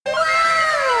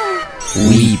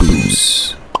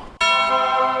Weeboos.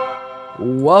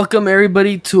 Welcome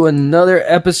everybody to another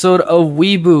episode of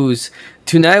Weeboos.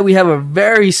 Tonight we have a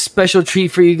very special treat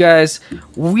for you guys.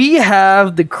 We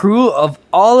have the crew of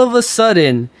All of a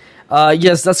Sudden.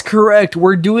 Yes, that's correct.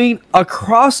 We're doing a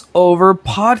crossover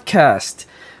podcast.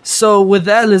 So with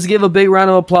that, let's give a big round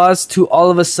of applause to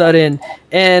All of a Sudden.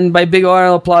 And by big round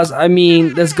of applause, I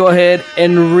mean let's go ahead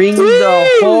and ring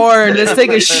the horn. Let's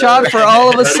take a shot for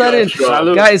All of a Sudden.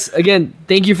 Guys, again,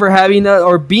 thank you for having us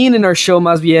or being in our show,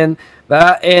 más bien.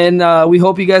 And we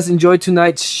hope you guys enjoy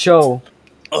tonight's show.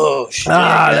 Oh shit!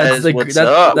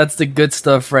 That's the good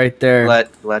stuff right there.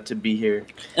 Glad to be here.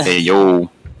 Hey yo,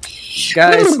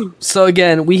 guys. So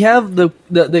again, we have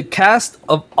the cast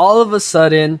of All of a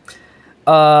Sudden.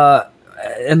 E.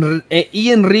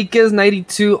 Enriquez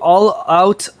 92, all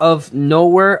out of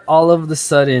nowhere, all of the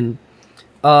sudden.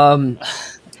 Haha,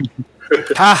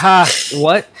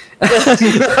 what? I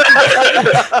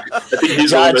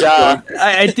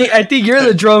think you're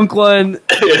the drunk one.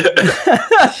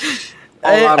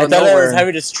 I thought I was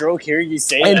having a stroke hearing you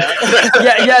say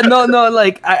that. No.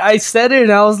 Like I said it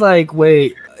and I was like,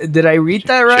 wait, did I read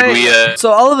that right? So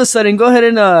all of a sudden, go ahead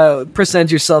and present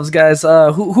yourselves, guys.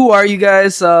 Who are you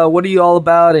guys? What are you all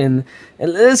about? And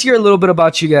let's hear a little bit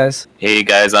about you guys. Hey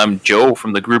guys, I'm Joe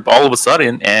from the group All of a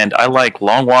Sudden, and I like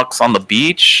long walks on the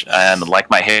beach and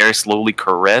like my hair slowly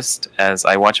caressed as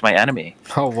I watch my anime.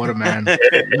 Oh, what a man!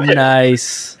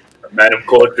 Nice, man of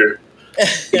culture.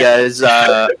 Hey guys,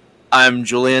 I'm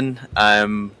Julian.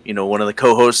 I'm one of the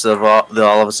co-hosts of the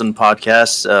All of a Sudden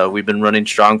podcast. We've been running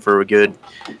strong for a good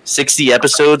 60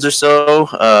 episodes or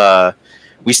so.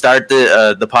 We started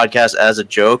the podcast as a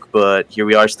joke, but here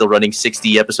we are still running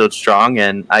 60 episodes strong,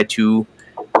 and I too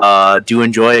do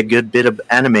enjoy a good bit of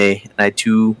anime, and I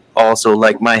too also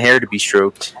like my hair to be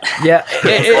stroked. Yeah,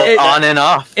 on and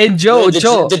off. And Joe, the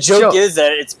joke is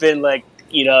that it's been like,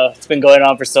 it's been going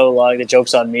on for so long. The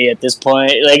joke's on me at this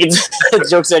point. Like, the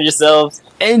joke's on yourselves.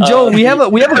 And Joe, we have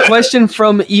a question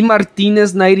from E.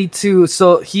 Martinez 92.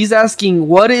 So he's asking,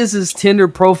 what is his Tinder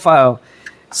profile?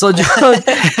 So Joe,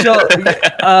 it's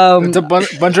a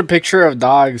bunch of picture of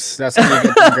dogs. That's how you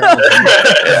get the girls.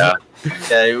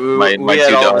 Yeah, my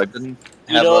two dogs.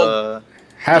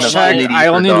 Hashtag I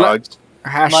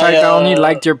only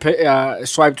liked your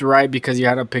swiped right because you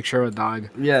had a picture of a dog.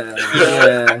 Yeah.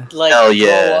 Like, hell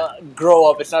yeah.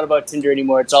 Grow up. It's not about Tinder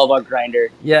anymore. It's all about Grindr.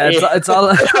 Yeah, it's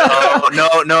all.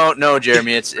 No,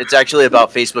 Jeremy. It's actually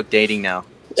about Facebook dating now.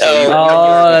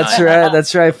 That's right.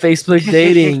 Facebook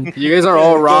dating. You guys are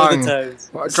all wrong.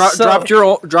 Drop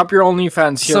your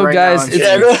OnlyFans here. So right guys,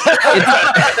 now.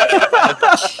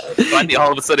 Find the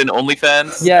All of a Sudden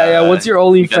OnlyFans. Yeah. What's your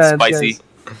OnlyFans? Spicy.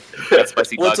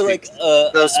 Spicy dog feet.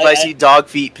 Those spicy dog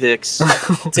feet pics.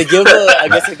 To give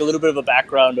a little bit of a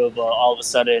background of All of a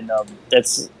Sudden,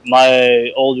 that's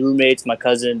my old roommates, my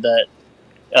cousin, that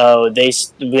they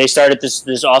started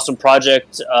this awesome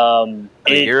project a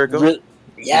year ago.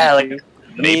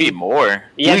 Maybe more.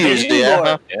 Yeah, maybe more.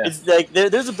 Yeah. It's like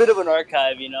there's a bit of an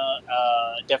archive,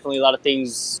 definitely a lot of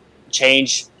things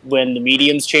change when the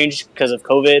mediums change because of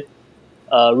COVID.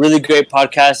 Really great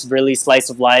podcast, really slice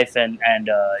of life and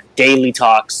daily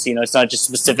talks. It's not just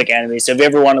specific anime. So if you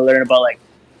ever want to learn about like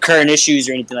current issues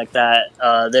or anything like that,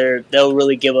 they'll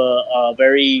really give a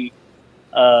very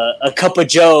a cup of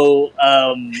Joe,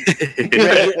 a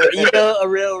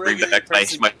real regular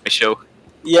person. My show.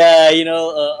 Yeah, an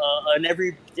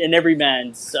every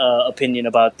man's opinion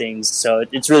about things. So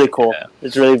it's really cool. Yeah.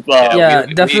 It's really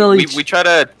definitely. We try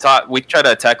to talk. We try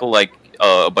to tackle like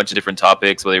a bunch of different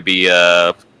topics, whether it be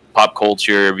pop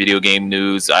culture, video game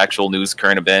news, actual news,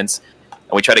 current events,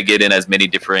 and we try to get in as many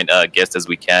different guests as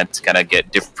we can to kind of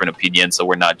get different opinions, so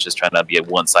we're not just trying to be a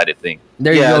one-sided thing.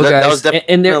 There you go, guys. That was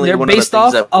and they're based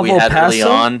off of El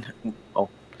Paso.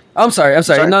 I'm sorry.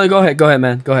 No, go ahead,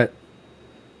 man. Go ahead.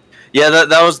 Yeah,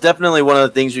 that was definitely one of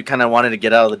the things we kind of wanted to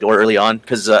get out of the door early on,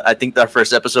 because I think our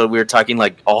first episode we were talking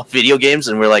like all video games,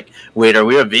 and we're like, wait, are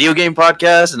we a video game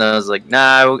podcast? And I was like,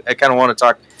 nah, I kind of want to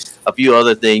talk a few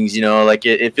other things, like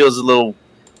it feels a little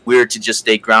weird to just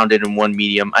stay grounded in one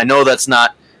medium. I know that's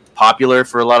not popular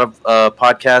for a lot of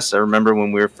podcasts. I remember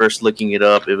when we were first looking it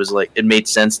up, it was like it made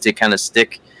sense to kind of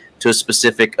stick to a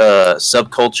specific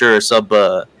subculture or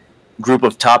group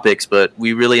of topics, but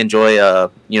we really enjoy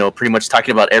pretty much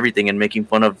talking about everything and making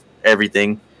fun of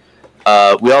everything.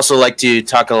 We also like to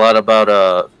talk a lot about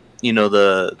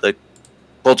the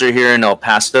culture here in El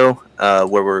Paso,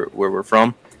 where we're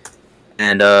from,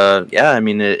 and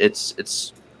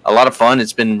it's a lot of fun.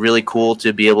 It's been really cool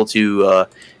to be able to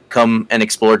come and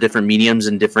explore different mediums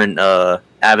and different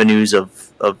avenues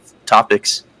of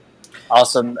topics.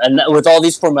 Awesome. And with all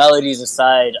these formalities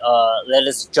aside, let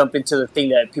us jump into the thing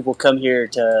that people come here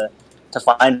to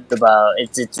find about.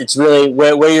 It's really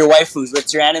where your waifus.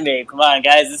 What's your anime? Come on,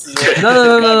 guys. This is it.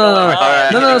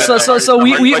 No. So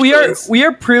we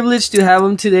are privileged to have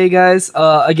them today, guys.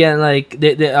 Again, like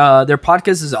their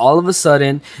podcast is All of a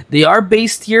Sudden. They are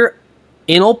based here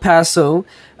in El Paso.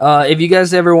 If you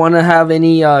guys ever want to have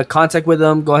any contact with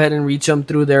them, go ahead and reach them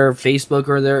through their Facebook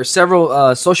or their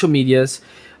several social medias.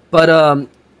 But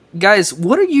guys,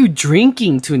 what are you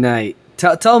drinking tonight?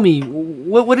 Tell me,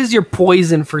 what is your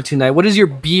poison for tonight? What is your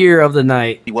beer of the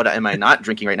night? What am I not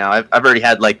drinking right now? I've already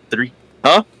had like 3.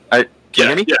 Huh? Can you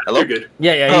hear me? Hello? You're good.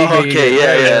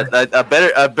 Yeah. A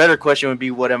better question would be,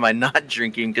 what am I not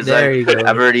drinking? Because There I've you go.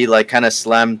 already like kind of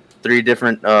slammed 3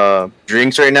 different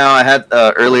drinks right now. I had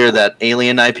earlier that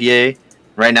Alien IPA.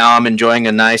 Right now I'm enjoying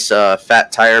a nice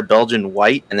Fat Tire Belgian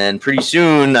White. And then pretty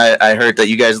soon I heard that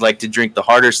you guys like to drink the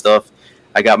harder stuff.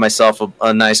 I got myself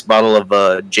a nice bottle of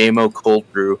JMO Cold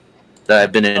Brew that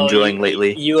I've been enjoying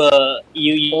lately. You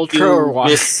Ultra or what?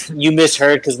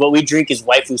 misheard because what we drink is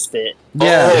waifu spit.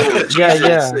 Yeah,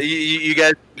 yeah. So you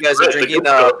guys are drinking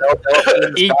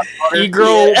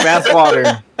Egro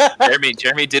bathwater.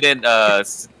 Jeremy didn't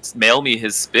mail me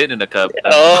his spit in a cup.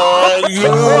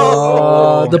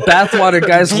 Oh, the bathwater,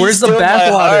 guys. Where's the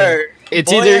bathwater? It's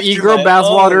Boy either after Egro my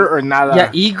bathwater own. or nada.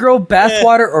 Yeah, Egro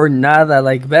bathwater or nada,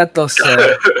 like Beto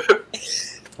said.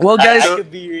 Well, guys, I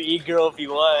could be your e-girl if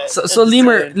you want. so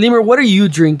Lemur, what are you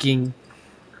drinking?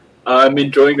 I'm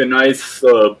enjoying a nice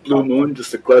Blue Moon,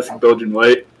 just a classic Belgian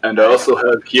white. And I also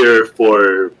have here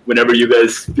for whenever you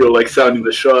guys feel like sounding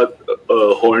the shot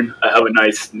horn, I have a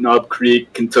nice Knob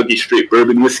Creek Kentucky Straight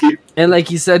Bourbon whiskey. And like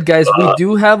he said, guys, we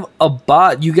do have a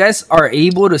bot. You guys are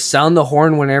able to sound the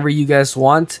horn whenever you guys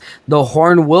want. The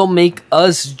horn will make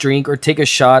us drink or take a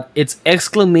shot. It's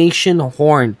exclamation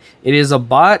horn. It is a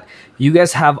bot. You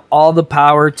guys have all the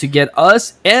power to get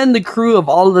us and the crew of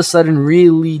All of a Sudden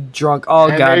really drunk. Oh,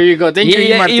 And God. there you go. Thank you,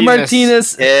 Yeah, E. E.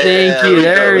 Martinez. Thank you.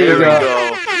 There you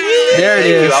go. There it Thank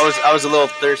you. is. I was a little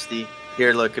thirsty.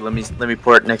 Here, look. Let me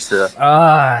pour it next to the.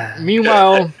 Ah.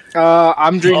 Meanwhile,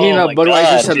 I'm drinking Oh a my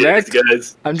Budweiser God. Select.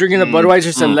 Guys. I'm drinking a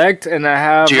Budweiser Select, and I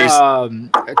have Cheers. a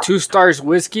 2 stars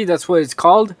whiskey. That's what it's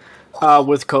called,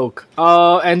 with Coke.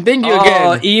 And thank you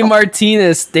Oh, again. E.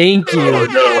 Martinez. Thank you.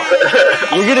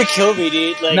 You're gonna kill me,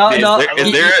 dude. Like, No, no.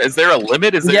 Is there a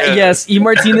limit? Is there Yeah, a, yes, E.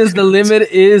 Martinez. The limit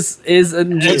is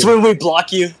it's when we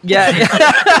block you. yeah.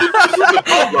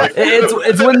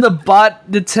 it's when the bot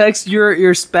detects you're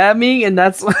spamming, and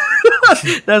that's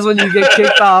that's when you get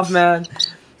kicked off, man.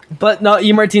 But no,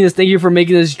 E. Martinez, thank you for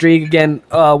making this drink again.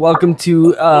 Welcome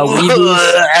to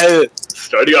Weeboo's.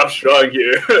 Starting off strong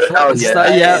here. Oh,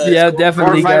 Yeah,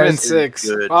 definitely, 4, 5, and guys. 6.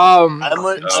 Good. I'm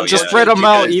Just yeah. spread them You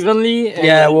out guys- evenly. And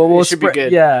Yeah, we'll it should be spread.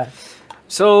 good. Yeah,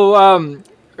 So,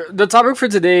 the topic for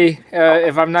today,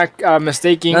 if I'm not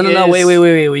mistaken, no, is...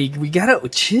 wait. We gotta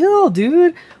chill,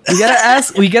 dude. We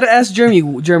gotta ask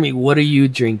Jeremy. Jeremy, what are you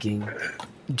drinking?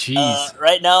 Jeez.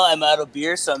 right now, I'm out of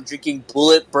beer, so I'm drinking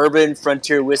Bullet Bourbon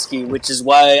Frontier Whiskey, which is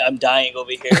why I'm dying over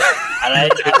here. And I'm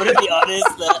gonna be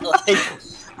honest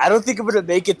that I don't think I'm gonna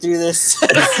make it through this.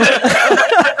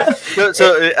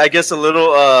 So I guess a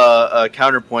little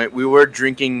counterpoint. We were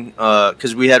drinking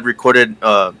because we had recorded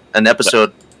an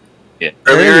episode earlier,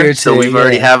 Earlier so today, we've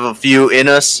already yeah. have a few in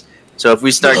us. So if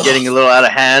we start getting a little out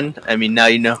of hand, I mean, now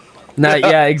you know.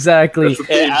 Yeah, exactly. That's the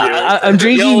thing, Jared. I'm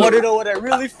drinking. You want to know what I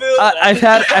really feel? I've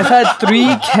had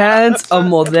 3 cans of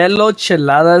Modelo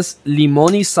Cheladas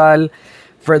Limón y Sal.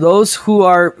 For those who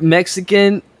are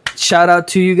Mexican, shout out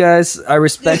to you guys. I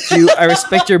respect you. I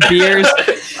respect your beers.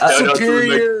 Shout out to the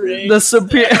Superior. Mexicans. The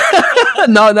superior.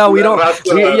 No, we La don't.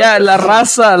 raza. Yeah, la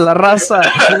raza.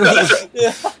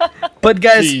 But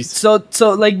guys, Jeez. so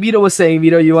like Vito was saying,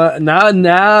 Vito, you want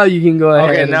now you can go ahead.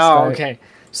 Okay, and now, start. okay.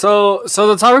 So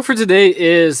the topic for today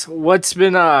is what's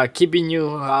been keeping you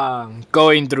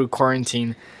going through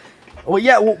quarantine. Well,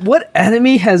 yeah. What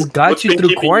anime has got What's you been through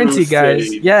keeping you quarantine, guys?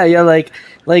 safe? Yeah.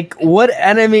 Like what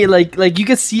anime? Like you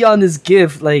can see on this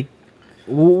GIF. Like,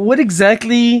 what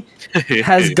exactly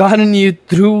has gotten you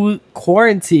through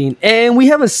quarantine? And we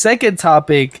have a second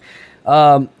topic.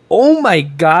 Oh my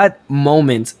god,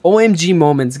 moments. OMG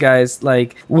moments, guys.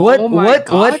 Like what? Oh my what?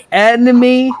 God. What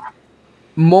anime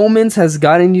moments has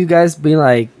gotten you guys being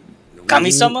like?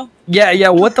 Kami-sama? Yeah.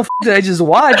 What the did I just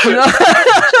watch? You know?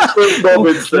 Those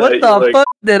moments that What you, the like, fuck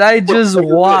did I just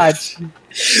watch?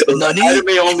 those anime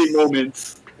only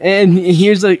moments. And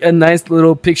here's a nice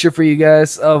little picture for you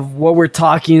guys of what we're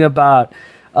talking about.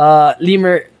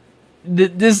 Lemur,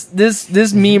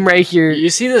 this meme right here. You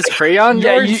see this crayon,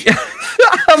 Yeah, George?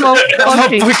 I'm a I'm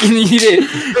fucking. gonna fucking eat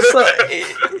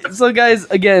it. So guys,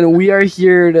 again, we are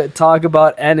here to talk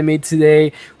about anime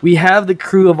today. We have the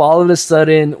crew of All of a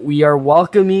Sudden. We are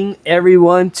welcoming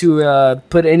everyone to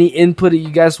put any input that you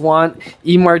guys want.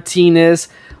 E Martinez,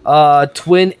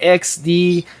 Twin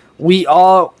XD. We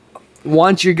all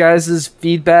want your guys'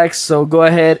 feedback, so go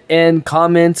ahead and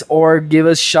comment or give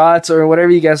us shots or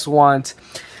whatever you guys want.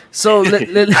 So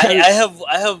I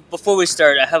have. Before we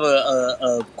start, I have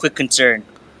a quick concern.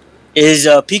 Is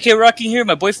PK rocking here,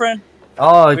 my boyfriend?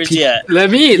 oh, Where's he at? Let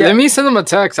me send him a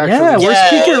text. Actually, Yeah, where's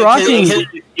PK Rocking?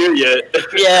 Here yet.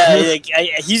 Yeah, like,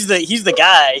 he's the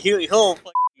guy.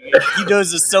 He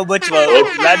knows us so much about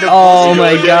random. Oh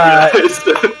my god. E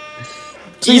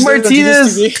Jesus,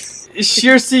 Martinez, Jesus.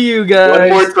 cheers to you One guys.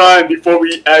 more time before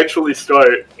we actually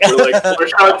start. We're like 4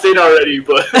 shots in already,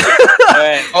 but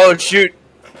Alright. Oh shoot!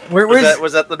 Where's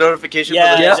Was that the notification?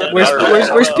 Yeah, for the yeah, episode? where's,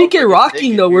 Alright. where's PK Rocking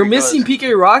Thank you. though? We're Here he missing goes.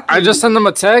 PK Rocking. I just sent him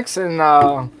a text and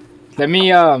let me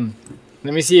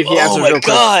see if he answers Oh my real quick.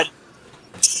 god.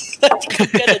 I'm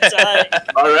gonna die.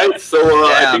 alright, so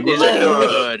I Damn, think we're these are ready to,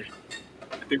 good.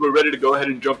 I think we're ready to go ahead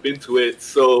and jump into it.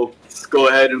 So let's go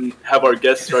ahead and have our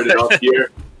guests started off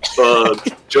here.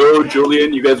 Joe,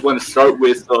 Julian, you guys want to start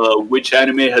with which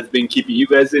anime has been keeping you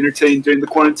guys entertained during the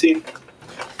quarantine?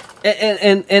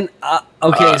 And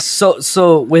okay,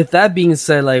 so with that being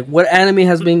said, like, what anime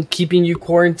has been keeping you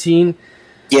quarantined?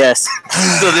 Yes.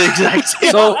 So the exact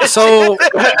same. So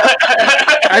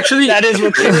actually, That is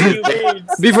what you mean.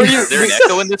 before Is there an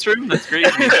echo in this room? That's great.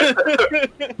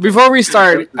 before we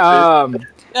start, No,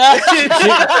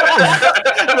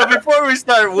 before we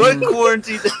start, what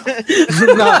quarantine?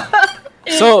 no.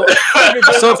 So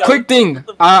quick thing.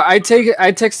 I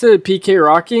texted PK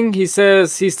Rocking. He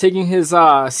says he's taking his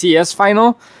CS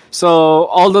final. So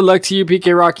all the luck to you,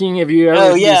 PK Rocking. If you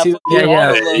ever Oh, yeah. see-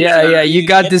 Yeah. You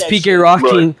got Get this, that PK shit.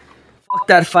 Rocking. Fuck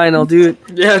that final, dude.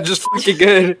 yeah, just fucking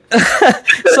good.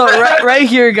 So right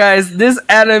here, guys, this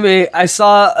anime I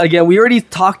saw again. We already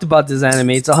talked about this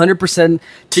anime. It's 100%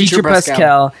 Teacher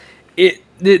Pascal.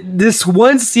 This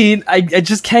one scene I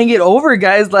just can't get over,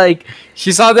 guys. Like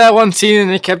He saw that one scene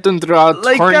and it kept him throughout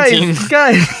quarantine.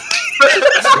 guys.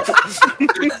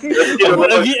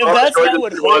 If that's not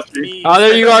what hooked me. Oh,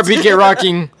 there you are, PK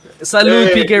Rocking.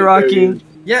 Salud, Hey, PK Rocking.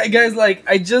 Yeah, guys, like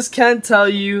I just can't tell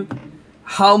you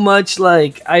how much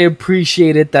like I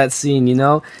appreciated that scene, you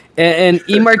know. And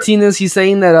E Martinez, he's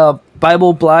saying that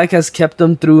Bible Black has kept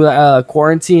him through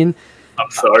quarantine. I'm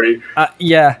sorry.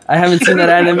 Yeah, I haven't seen that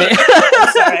anime.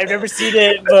 I'm sorry, I've never seen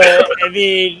it, but I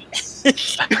mean,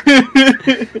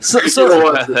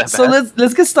 so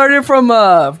let's get started from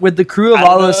with the crew of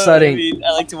All of a Sudden.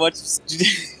 I like to watch.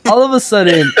 All of a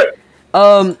sudden,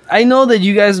 I know that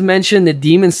you guys mentioned that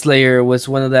Demon Slayer was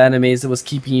one of the animes that was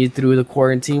keeping you through the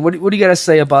quarantine. What do you gotta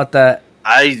say about that?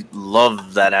 I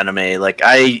love that anime. Like,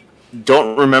 I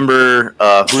don't remember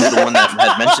who's the one that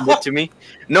had mentioned it to me.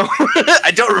 No,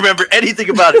 I don't remember anything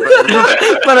about it.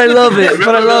 But I love it.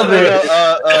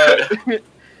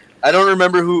 I don't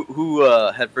remember who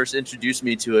had first introduced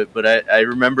me to it, but I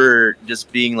remember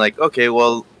just being like, okay,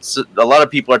 well, so a lot of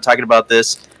people are talking about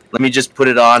this. Let me just put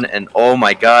it on, and oh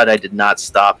my god, I did not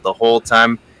stop the whole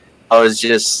time.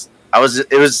 It was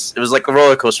like a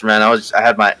roller coaster, man. I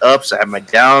had my ups, I had my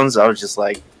downs. I was just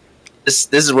like, this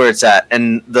is where it's at.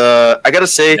 And I gotta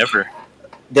say, Never.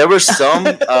 there were some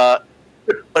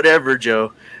whatever,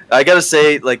 Joe. I gotta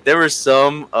say, like, there were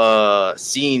some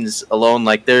scenes alone.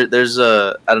 Like, there's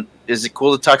is it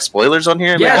cool to talk spoilers on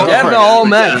here? Yeah, Man, definitely. Oh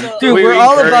man, dude, We we're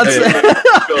all about So-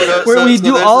 where we so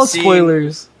do there's all a scene-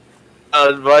 spoilers.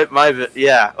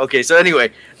 Yeah. Okay. So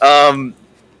anyway,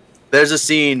 there's a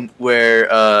scene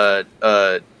where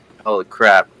holy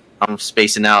crap, I'm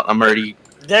spacing out. I'm already.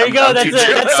 There you go. I'm That's too it.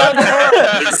 drunk.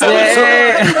 That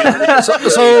sounds horrible.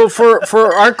 So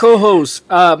for our co-host,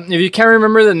 if you can't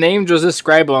remember the name, just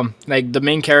describe him, like the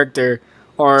main character,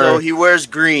 or So he wears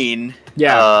green.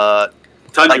 yeah,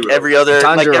 Tanjiro. Like every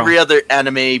Tanjiro. other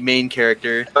anime main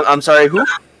character. I'm sorry, who?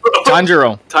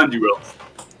 Tanjiro. Tanjiro.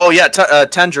 Oh yeah,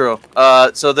 Tanjiro.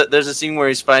 So there's a scene where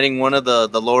he's fighting one of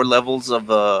the lower levels of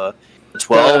 12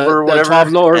 or The whatever,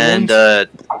 12 lower and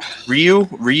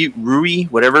Rui,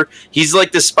 whatever. He's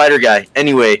like this spider guy.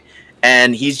 Anyway,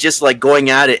 and he's just like going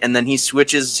at it, and then he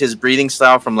switches his breathing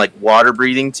style from like water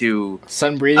breathing to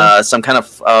Sun breathing. some kind of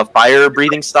fire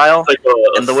breathing style. Like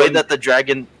And the way that the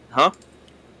dragon,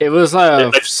 It was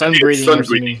like sun sun breathing. or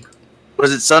breathing. something.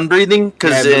 was it sun breathing?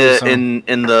 Because Yeah, I believe so.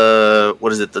 in the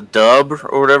what is it, the dub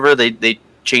or whatever, they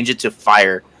change it to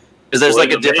fire. Because there's Well,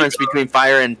 like a in the difference manga- between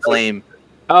fire and flame.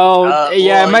 Oh,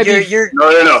 yeah, it well, might be. you're,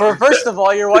 No. First of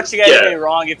all, you're watching anime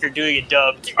wrong if you're doing it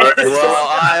dubbed. Alright, Well,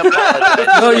 I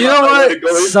apologize. No, you know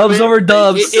what? Subs over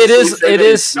dubs. It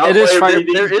is fire.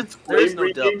 There is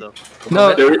no dub though.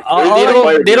 No,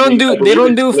 they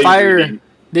don't do fire.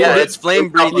 Yeah, it's flame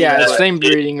breathing. Yeah, it's but flame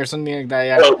breathing or something like that.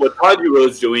 Yeah. Well, what Tanjiro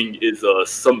is doing is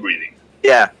sun breathing.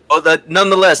 Yeah. Oh, that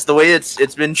nonetheless, the way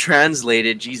it's been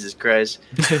translated, Jesus Christ.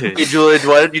 Hey, Julian,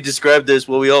 why don't you describe this?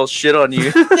 Well, we all shit on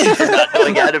you for not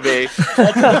knowing anime. That's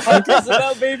what the podcast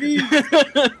about, baby.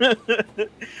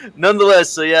 Nonetheless,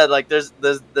 so yeah, like there's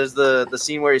the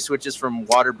scene where he switches from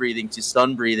water breathing to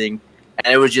sun breathing,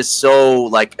 and it was just so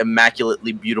like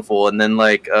immaculately beautiful. And then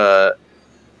like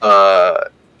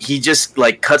he just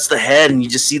like cuts the head, and you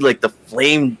just see like the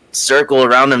flame circle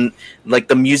around him. Like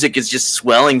the music is just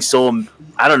swelling. So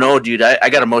I don't know, dude. I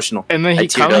got emotional. And then I he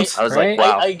teared comes. up. I was right?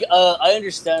 like, wow. I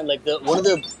understand. Like one of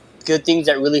the good things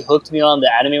that really hooked me on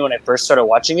the anime when I first started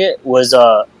watching it was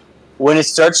when it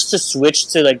starts to switch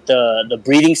to like the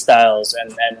breathing styles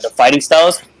and the fighting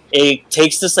styles. It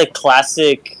takes this like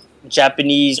classic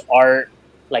Japanese art,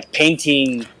 like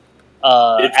painting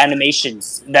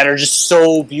animations that are just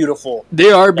so beautiful.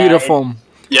 They are beautiful.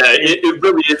 Yeah, it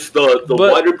really is. The But-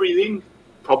 water breathing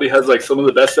probably has like some of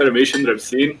the best animation that I've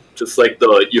seen. Just like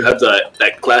you have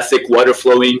that classic water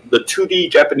flowing, the 2D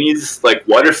Japanese like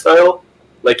water style,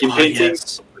 like in Oh, painting.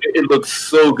 yes. It looks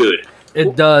so good.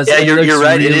 It does. Yeah, It you're looks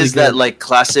right. It really is good. that like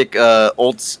classic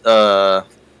old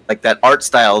like that art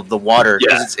style of the water.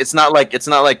 'Cause Yeah. it's not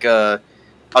like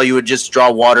how you would just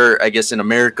draw water, I guess, in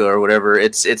America or whatever.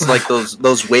 It's like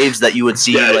those waves that you would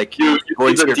see like you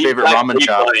going see to your the favorite deep ramen black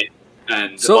shop. line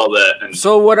and So- all that. And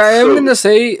So what I am So- gonna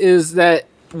say is that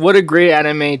what a great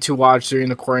anime to watch during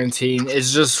the quarantine.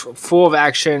 It's just full of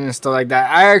action and stuff like that.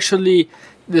 I actually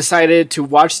decided to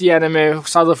watch the anime,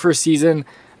 saw the first season,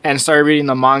 and started reading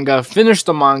the manga. Finished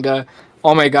the manga.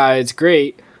 Oh my god, it's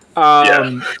great.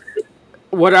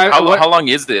 What I How, what, how long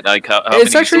is it? Like, how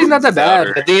It's many actually not that seasons out, bad.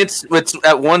 or- I think it's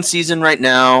at one season right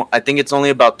now. I think it's only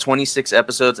about 26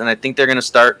 episodes, and I think they're gonna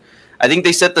start. I think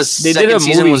they said the They did a second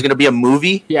season movie. was gonna be a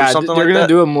movie yeah, or they're something like gonna that.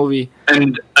 do a movie.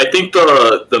 And I think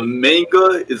the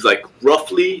manga is like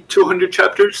roughly 200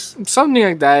 chapters. Something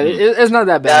like that. It's not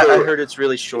that Yeah, bad. I heard it's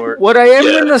really short. What I am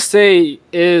Yeah. gonna say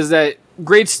is that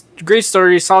great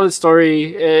story, solid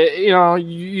story.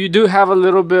 You do have a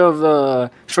little bit of the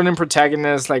shonen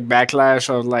protagonist like backlash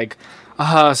of like,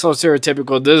 so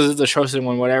stereotypical. This is the chosen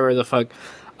one, whatever the fuck.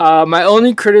 My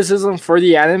only criticism for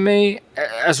the anime,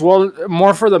 as well,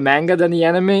 more for the manga than the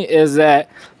anime, is that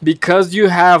because you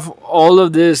have all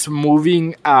of this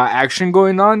moving action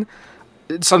going on,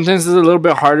 sometimes it's a little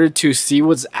bit harder to see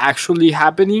what's actually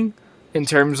happening in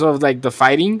terms of like the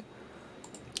fighting.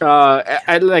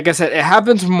 Like I said, it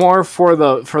happens more for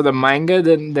the manga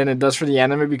than it does for the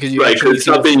anime because you Right, actually because it's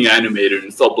see not the- being animated.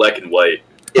 It's all black and white.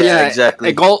 Yeah, exactly.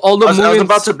 Like all the I was movements.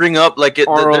 about to bring up like are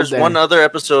all there's there. one other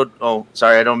episode. Oh,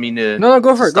 sorry, I don't mean to. No,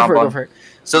 go for it. Go stomp for it. Go on. for it.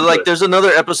 So like, there's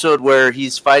another episode where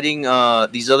he's fighting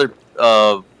these other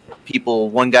people.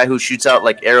 One guy who shoots out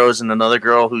like arrows, and another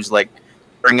girl who's like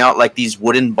bring out like these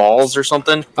wooden balls or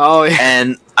something. Oh yeah.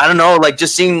 And I don't know, like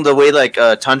just seeing the way like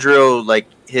Tanjiro, like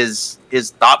his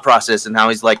thought process and how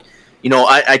he's like,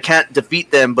 I can't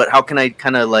defeat them, but how can I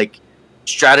kind of like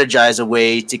strategize a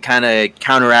way to kind of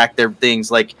counteract their things?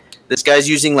 Like this guy's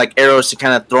using like arrows to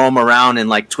kind of throw them around and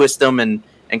like twist them and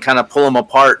kind of pull them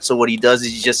apart. So what he does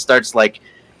is he just starts like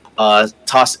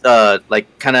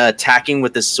like kind of attacking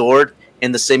with his sword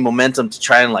in the same momentum to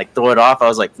try and like throw it off. I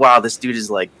was like, wow, this dude is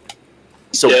like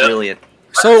so Yeah. brilliant.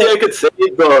 I So think I could say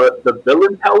the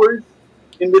villain powers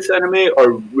in this anime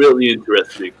are really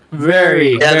interesting.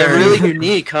 very. Yeah, they're very- really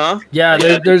unique, huh? Yeah,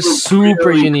 Yeah, they're people super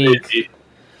really unique. crazy.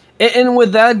 And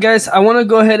with that, guys, I want to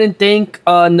go ahead and thank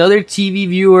another TV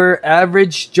viewer,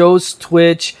 Average Joe's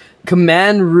Twitch,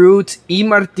 Command Root, E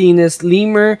Martinez,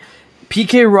 Lemur,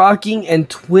 PK Rocking, and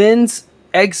Twins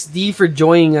XD for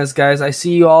joining us, guys. I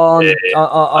see you all on. Hey,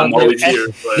 on I'm always here.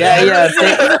 But Yeah.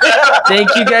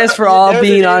 Thank you guys for all There's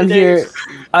being a on new here.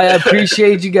 I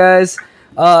appreciate you guys.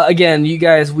 Again, you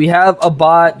guys, we have a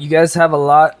bot. You guys have a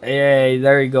lot. Hey,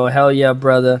 there you go. Hell yeah,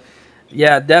 brother.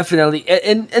 Yeah, definitely.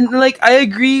 And like I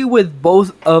agree with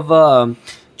both of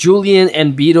Julian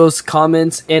and Beto's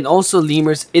comments and also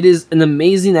Lemur's. It is an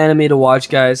amazing anime to watch,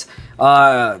 guys.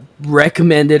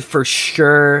 Recommended for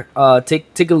sure.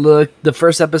 Take a look. The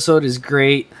first episode is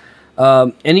great.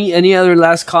 Any other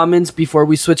last comments before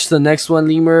we switch to the next one,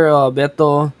 Lemur,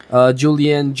 Beto,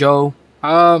 Julian, Joe?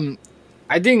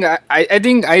 I think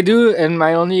I do, and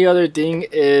my only other thing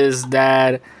is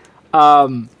that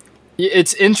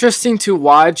it's interesting to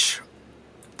watch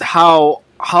how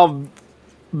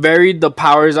varied the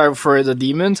powers are for the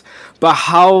demons, but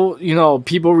how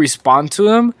people respond to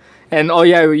them. And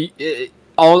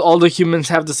all the humans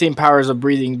have the same powers of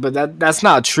breathing, but that's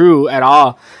not true at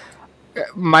all.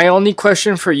 My only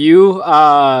question for you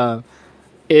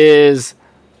is,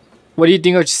 what do you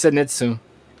think of Zenitsu?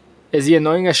 Is he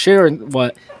annoying as shit or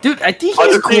what? Dude, I think he's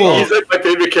Honestly, cool. he's like my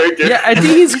favorite character. Yeah, I think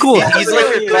he's cool. He's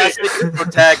like your classic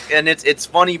protect, and it's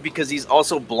funny because he's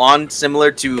also blonde,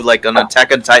 similar to like an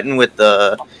Attack on Titan with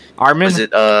the Armin? is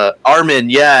it Armin?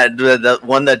 Yeah, the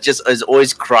one that just is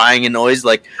always crying and always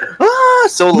like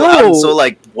so loud, and so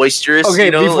like boisterous. Okay,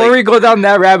 before like, we go down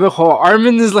that rabbit hole,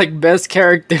 Armin is like best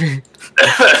character.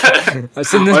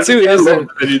 Honestly, I love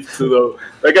Zenitsu though.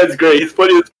 That guy's great. He's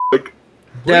funny as fuck.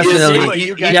 Definitely.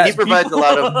 he provides a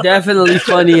lot of. Definitely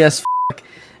funny as fuck.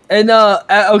 And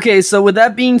okay, so with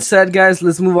that being said, guys,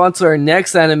 let's move on to our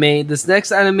next anime. This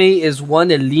next anime is one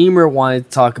that Lemur wanted to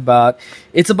talk about.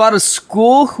 It's about a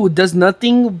school who does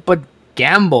nothing but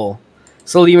gamble.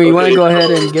 So Lemur, you want to go ahead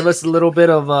and give us a little bit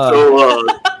of So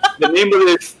the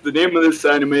name of this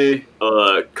anime,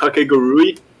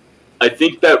 Kakegurui, I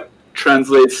think that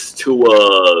translates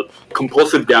to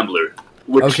compulsive gambler,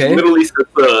 which Okay. literally sets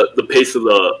the pace of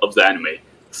the anime.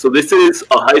 So this is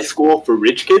a high school for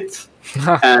rich kids,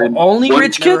 and only once-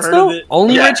 rich kids heard though? of it.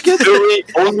 Only Yeah, rich kids?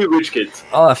 only rich kids.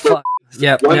 Oh fuck.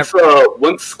 Yeah.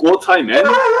 Once school time ends,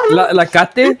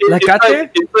 Lacate? Lacate?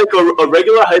 it's like a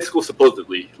regular high school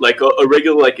supposedly, like a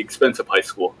regular like expensive high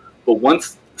school. But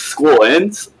once school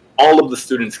ends, all of the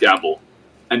students gamble,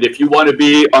 and if you want to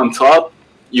be on top,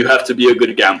 you have to be a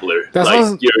good gambler. That like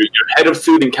sounds- your head of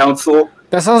student council,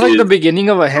 That sounds like is the beginning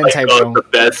of a hentai, bro.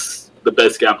 the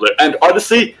best gambler. And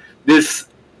honestly, this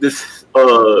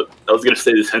I was gonna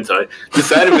say this hentai.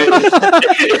 This anime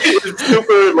is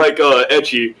super like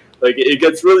ecchi. Like it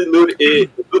gets really lewd. It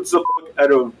looks the fuck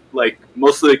out of like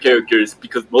most of the characters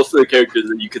because most of the characters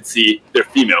that you could see they're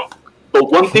female.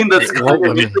 But one thing that's kind of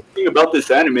women. interesting about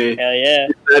this anime is Hell yeah.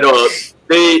 that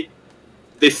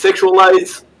they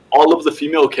sexualize all of the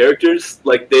female characters.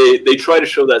 Like they try to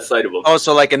show that side of them. Oh,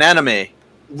 so like an anime.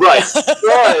 Right.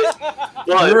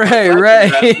 But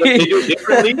Right. what they do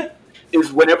differently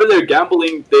is whenever they're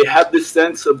gambling, they have this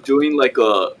sense of doing like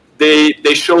they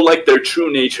show like their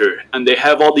true nature, and they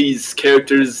have all these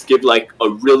characters give like a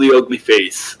really ugly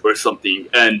face or something,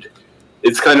 and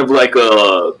it's kind of like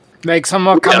a Like some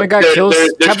Kame got killed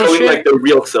they're type of showing shit. like their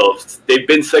real selves. They've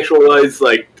been sexualized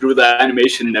like through the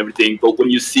animation and everything, but when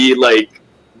you see like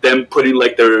them putting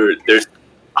like their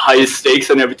highest stakes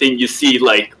and everything, you see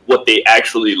like what they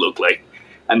actually look like,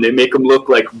 and they make them look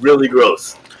like really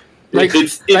gross. Like-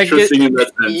 It's like interesting in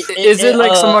that sense. Is it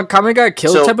like some Kame got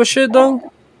killed so- type of shit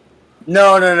though?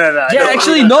 No. Yeah,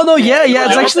 actually, no, yeah,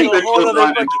 it's actually.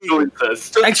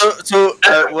 So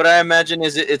what I imagine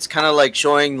is it's kind of like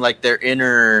showing like their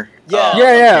inner. Yeah.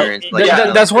 Yeah. appearance. Like,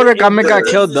 That's what a Kame got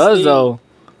killed does though.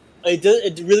 It does.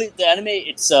 It really the anime.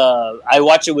 It's I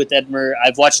watch it with Edmer.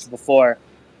 I've watched it before.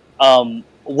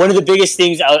 One of the biggest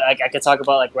things I could talk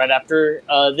about like right after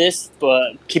this,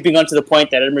 but keeping on to the point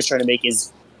that Edmer's trying to make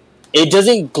is it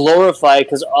doesn't glorify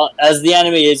because as the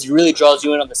anime is, it really draws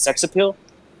you in on the sex appeal,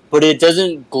 but it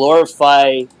doesn't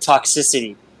glorify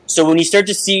toxicity. So when you start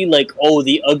to see like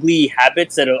the ugly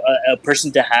habits that a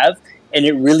person to have, and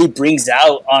it really brings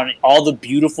out on all the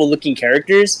beautiful looking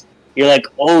characters, you're like,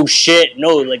 oh shit,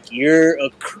 no, like you're a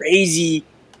crazy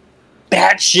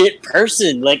batshit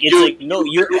person. Like it's like no,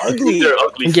 you're ugly. They're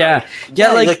ugly. Yeah,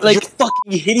 like you're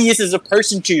fucking hideous as a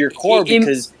person to your core In-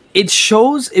 because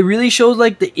it really shows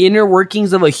like the inner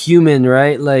workings of a human,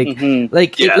 right? Like Mhm.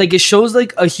 Yeah. it shows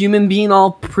like a human being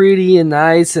all pretty and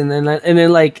nice, and then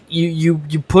like you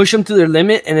push them to their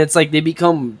limit, and it's like they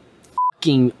become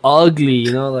fucking ugly,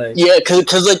 you know, like yeah,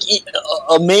 because like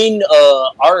a main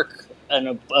arc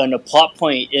and a plot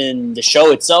point in the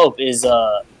show itself is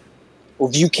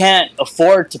if you can't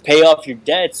afford to pay off your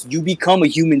debts, you become a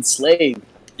human slave.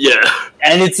 Yeah.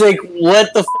 And it's like,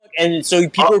 what the fuck? And so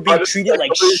people are being Honestly, treated like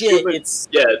other shit. humans- It's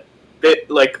Yeah. They,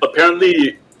 like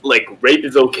apparently like rape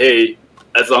is okay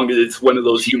as long as it's one of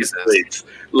those human Jesus. slaves.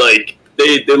 Like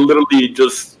they literally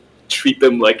just treat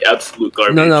them like absolute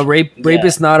garbage. no, rape Yeah.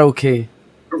 is not okay.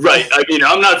 Right. I mean,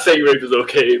 I'm not saying rape is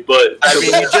okay, but I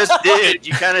mean, you just did.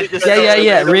 You kind of just.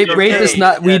 Yeah. Rape is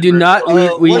not. We do not. We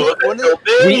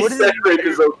we said rape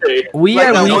is okay. we Like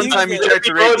are that we. one time you tried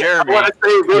to rape I Jeremy. want to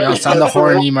say rape Yeah, is sound the not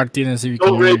horny Martinez if you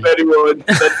Don't can hear rape me. anyone.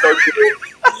 That's okay.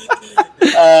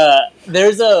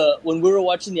 there's when we were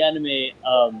watching the anime,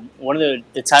 one of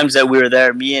the times that we were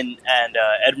there, me and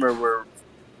Edmer were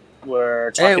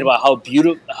We're talking Hey, about how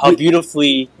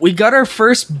beautifully. We got our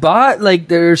first bot. Like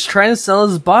they're trying to sell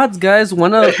us bots, guys.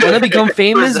 Wanna become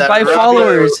famous that, by Robbie?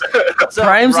 followers, What's up,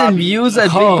 primes and Robbie? views. At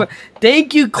Oh.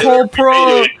 Thank you, Cole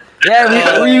Pro.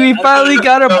 Yeah, we finally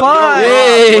got a bot.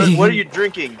 Hey. What are you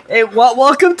drinking? Hey,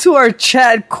 welcome to our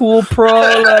chat, Cool Pro.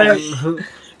 Like,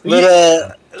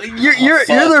 But you're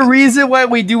the reason why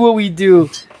we do what we do.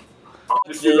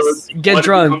 Obviously, Yes. those Get wanna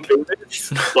drunk. become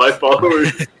famous by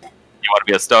followers. You want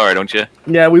to be a star, don't you?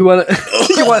 Yeah, we want to.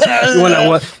 you want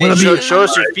Hey, to show, be show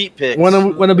us your feet pics. want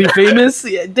to be famous.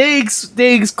 Yeah,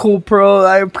 thanks, Cool Pro.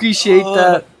 I appreciate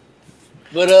that.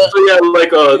 but So yeah, like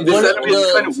this One of anime is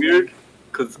the- kind of weird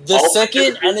because the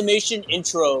second animation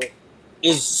intro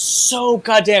is so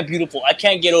goddamn beautiful. I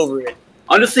can't get over it.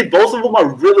 honestly, both of them are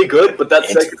really good, but that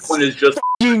It's second one is just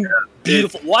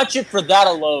Beautiful. Watch it for that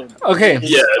alone. Okay, It's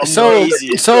yeah. so-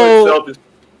 amazing. so- itself is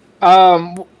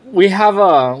we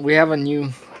have a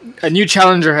new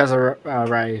challenger has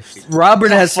arrived.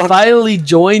 Robert has finally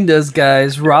joined us,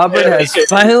 guys. Robert has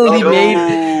finally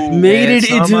made it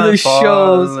It's not into my the fault.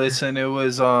 shows. Listen, it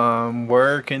was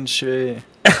work and shit.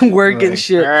 Working Like-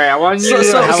 shit. All right, I want you So, to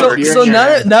so, have so, a beer so in your now,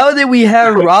 hand. now that we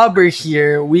have Robert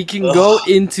here, we can go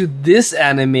into this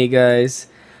anime, guys.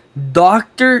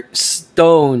 Dr.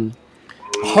 Stone.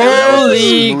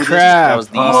 Holy crap! That was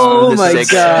the Oh smoothest my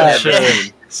segue God. I've ever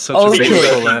seen. Such Okay. a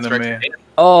beautiful anime.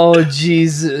 Oh,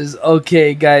 Jesus.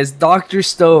 Okay, guys. Dr.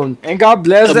 Stone. And God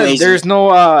bless that Amazing. there's no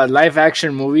live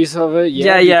action movies of it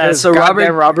yet. Yeah. because So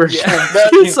goddamn Robert.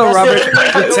 So Robert.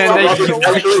 Pretend that you Robert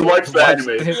actually watched the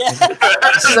anime.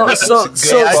 Yeah. So,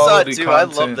 It's Yeah, I saw quality it too. I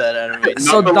love content. that anime.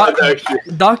 So Not the doc- live action.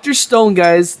 Dr. Stone,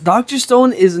 guys. Dr.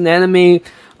 Stone is an anime. It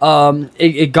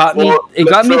got me. It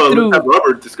got me let's through. have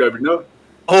Robert describe it. No,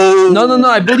 Oh No.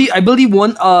 I believe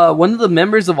one of the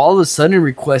members of All of a Sudden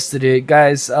requested it,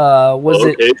 guys.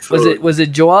 Was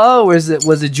it Joao or was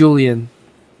it Julian?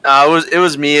 it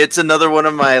was me. It's another one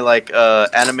of my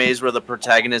animes where the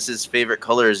protagonist's favorite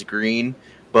color is green.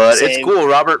 But it's Same. cool.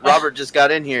 Robert just got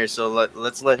in here, so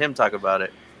let's let him talk about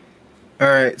it. All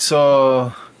right,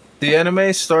 so the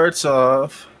anime starts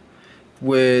off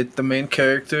with the main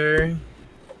character.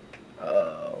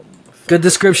 Good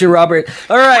description, Robert.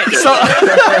 All right, so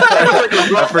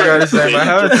I forgot his name. I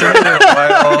haven't seen it in a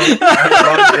while. I had a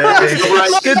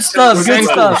long day. good stuff. Good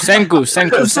stuff.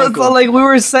 Senku. So like we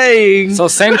were saying, So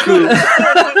Senku.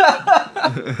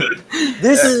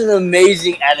 This is an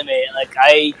amazing anime. Like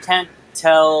I can't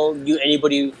tell you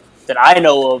anybody that I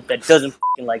know of that doesn't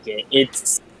fucking like it.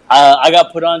 It's I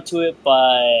got put onto it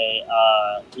by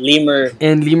Lemur.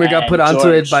 and Lemur got And put onto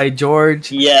George. it by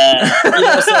George. Yeah, you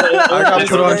know, so I got it's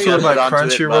put very- onto it by Put onto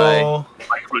it Crunchyroll.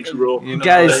 Crunchyroll. You know,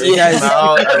 Guys, it guys. came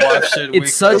out, I watched it It's week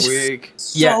such- to week.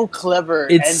 so Yeah. clever.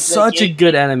 It's and, such like, a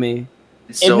good anime.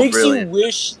 It's It so makes brilliant. you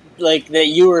wish like that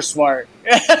you were smart.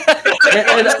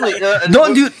 Honestly,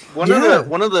 Don't do. One Yeah. of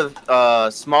the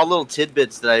small little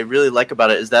tidbits that I really like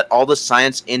about it is that all the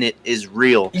science in it is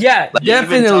real. Yeah, Like, it even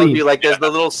tells definitely. you, like there's the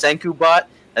little Senku bot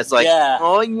that's like, Yeah.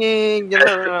 oh yeah,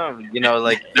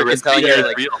 like The it's rest telling of you you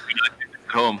like, real.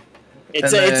 At home.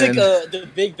 It's And it's like then- the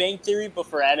Big Bang Theory, but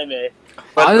for anime.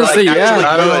 but, Honestly, like, yeah. actually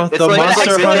I don't know, good. It's the like Monster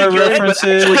actually Hunter good, but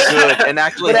references. actually good, and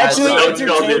actually But has actually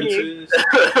some- entertaining.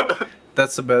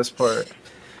 That's the best part.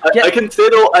 Yeah. I can say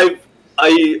though,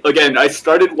 I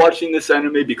started watching this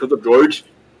anime because of George,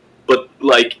 but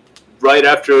like right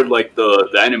after like the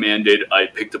anime ended, I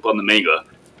picked up on the manga,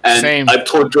 and Same. I've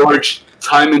told George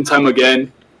time and time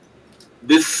again,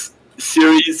 this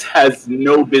series has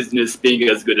no business being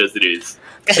as good as it is.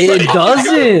 It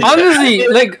doesn't. Honestly,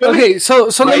 like okay, so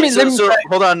let Wait, me so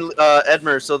hold on,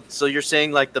 Edmer. So you're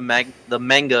saying like the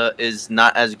manga is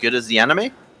not as good as the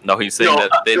anime? No, he's saying No,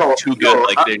 that they're no, too good. no,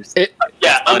 Like there's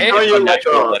Yeah, I'm telling you, like,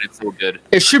 unnatural that it's so good.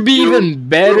 it should be you- even you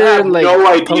better. have Like no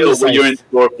idea what you're in publicized.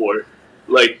 store for.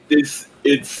 Like this,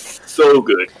 it's so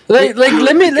good. Like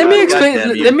let me explain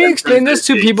Goddamn, let me explain this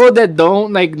to people that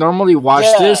don't like normally watch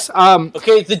Yeah. this.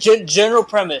 Okay, the general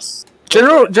premise.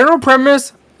 General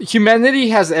premise: humanity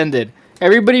has ended.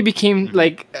 Everybody became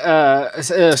like a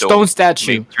stone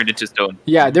statue. They turned into stone.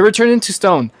 Yeah, they were turned into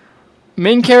stone.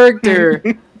 Main character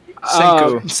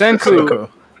Senku. Senku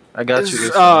I got you. is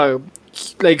This one.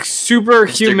 like Mr.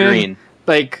 superhuman, Green.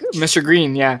 like Mr.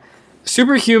 Green. Yeah,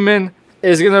 superhuman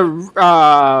is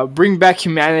gonna bring back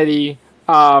humanity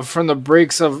from the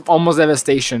breaks of almost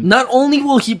devastation. Not only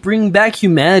will he bring back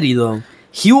humanity, though,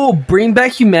 he will bring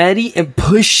back humanity and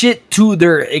push it to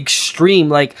their extreme.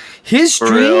 Like his For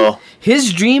dream, real.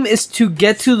 his dream is to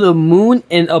get to the moon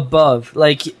and above.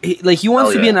 Like he wants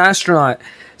Hell to be yeah. an astronaut.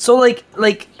 So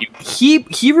like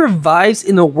he revives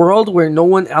in a world where no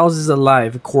one else is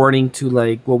alive, according to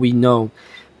like what we know.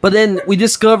 But then we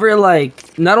discover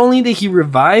like not only did he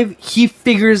revive, he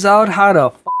figures out how to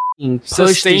fucking push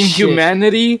sustain this shit.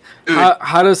 humanity,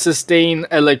 how to sustain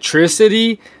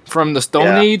electricity from the Stone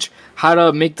Yeah. Age, how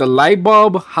to make the light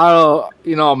bulb, how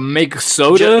to make He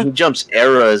soda. jumps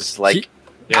eras like.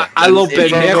 I love from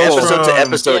pendejo. episode to From-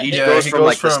 episode. He yeah, goes he from goes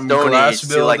like the from Stone glass Age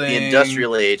to like the building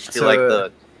Industrial Age to like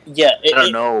the Yeah, I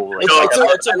don't know. Like,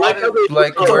 It's a like how they-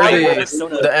 Like Oh, where right.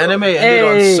 the anime ended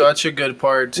Hey. on such a good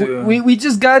part too. We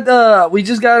just got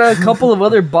a couple of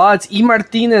other bots. E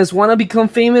Martinez wanna become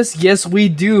famous? Yes, we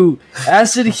do.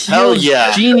 Acid Hell Heals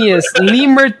yeah. Genius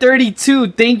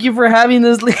Lemur32. Thank you for having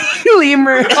this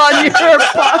Lemur on your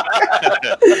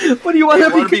podcast. What do you want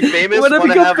want to to be famous? Wanna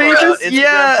Want to become have famous? Instagram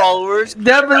Yeah. followers?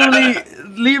 Definitely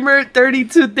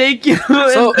Lemur32. Thank you.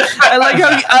 So-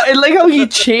 I like how he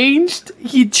changed.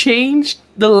 He changed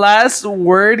the last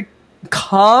word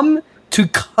 "com" to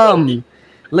 "come."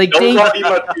 Like Don't thank call him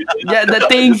a- yeah,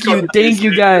 thank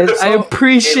you guys. I Hey,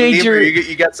 appreciate Lieber, your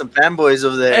you got some fanboys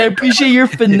over I there. appreciate your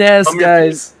finesse, Come here,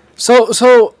 guys.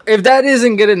 So if that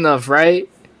isn't good enough, right?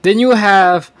 Then you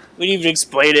have We didn't even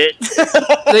explain it.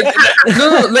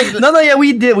 like No, yeah,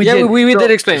 we did. We yeah, did. we So-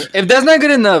 did explain. If that's not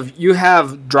good enough, you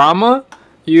have drama.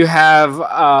 You have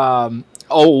a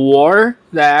war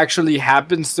that actually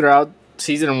happens throughout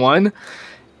season 1.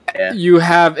 Yeah. You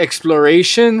have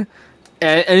exploration,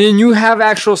 and then you have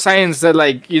actual science that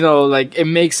like like it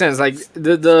makes sense. Like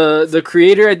the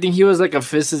creator, I think he was like a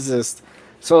physicist,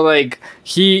 so like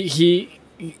he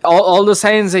all the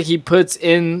science that he puts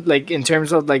in like in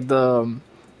terms of like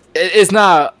it's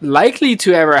not likely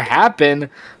to ever happen,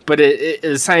 but it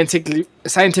is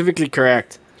scientifically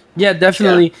correct. Yeah,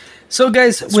 definitely. So,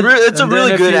 guys, It's a And really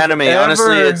then if good you've anime. ever-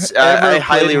 Honestly, ever I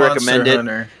highly played recommend Monster it.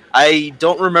 Hunter. I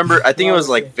don't remember. I think it was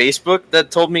like Facebook that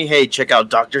told me, "Hey, check out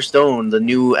Doctor Stone, the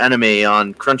new anime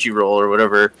on Crunchyroll or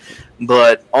whatever."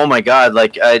 But oh my god,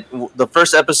 like the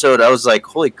first episode, I was like,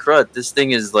 "Holy crud, this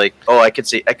thing is like." Oh, I could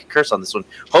curse on this one.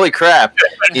 Holy crap!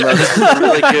 This is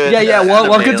really good. yeah.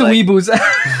 Welcome to like, Weeboos.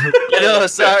 No,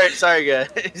 sorry,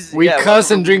 guys. We Yeah,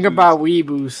 cuss welcome and to drink Weeboos. about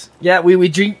weeboos. Yeah, we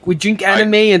drink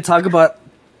anime and talk about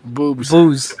Boobs.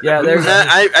 booze. Yeah, there's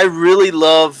I really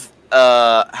love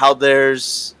how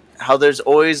there's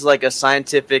always like a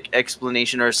scientific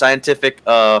explanation or a scientific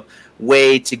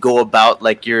way to go about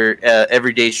like your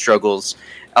everyday struggles.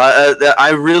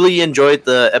 I really enjoyed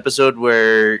the episode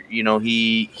where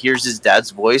he hears his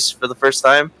dad's voice for the first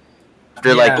time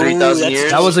after like Yeah. 3,000 Ooh,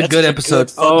 years. That was a that's good a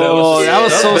episode. Oh, that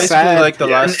was That's so basically sad. Like the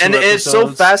last and two it's so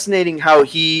episodes. fascinating how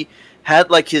he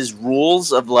had like his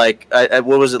rules of like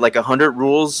what was it, like 100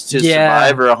 rules to Yeah.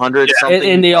 survive or 100 something,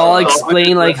 and they all Uh,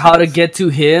 explain like how to get to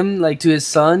him, like to his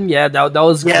son. Yeah, that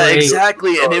was Yeah, great.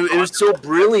 exactly, and it was so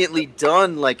brilliantly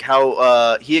done. Like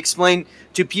how he explained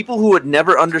to people who would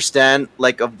never understand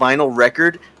like a vinyl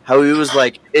record, how he was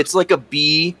like, it's like a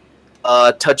bee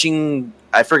touching.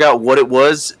 I forgot what it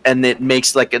was, and it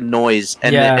makes like a noise,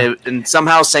 and Yeah. and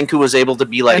somehow Senku was able to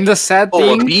be like, And the sad oh,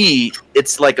 a thing, bee.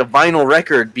 It's like a vinyl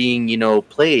record being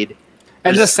played.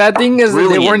 and the sad thing is that they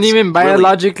Brilliant, weren't even brilliant.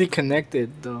 biologically connected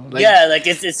though. Like, yeah, like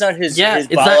it's not his, Yeah, his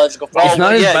it's not- biological It's father.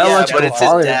 not his yeah, biological but it's his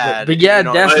father, dad, but yeah, you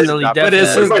know, definitely, it's not- But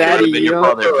it's definitely. his daddy, Been you your know?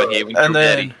 father, but he And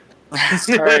then let's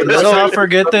So- not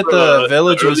forget that the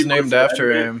village was early named voice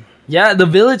after actor. him. Yeah, the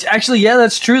village. Actually, yeah,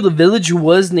 that's true. The village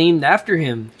was named after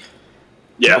him.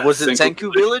 Yeah, Was it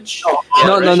Senku Village?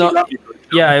 No, no.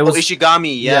 Yeah, it Oh, was.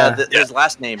 Ishigami. Yeah, Yeah. his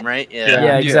last name, right? Yeah,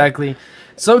 Yeah. exactly.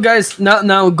 So, guys,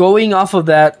 now going off of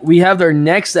that, we have our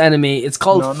next anime. It's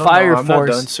called Fire I'm not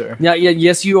Force. done, sir. Yeah,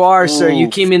 yes, you are, sir. You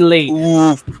Oof. came in late.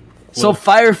 Oof. So,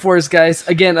 Fire Force, guys.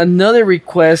 Again, another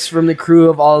request from the crew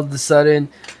of All of the Sudden.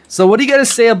 So, what do you got to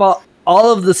say about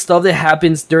all of the stuff that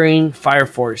happens during Fire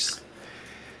Force?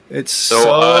 It's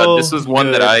So this was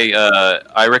one that good.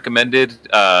 I recommended.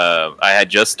 I had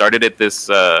just started it this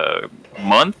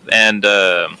month, and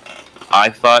I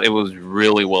thought it was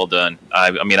really well done.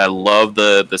 I mean, I love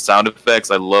the sound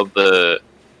effects. I love the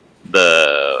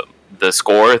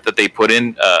score that they put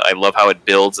in. I love how it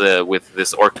builds with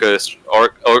this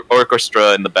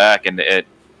orchestra in the back, and it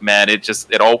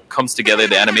all comes together.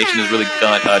 The animation is really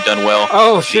done well.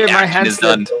 Oh The shit, my action hand is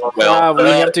done slipped. well. We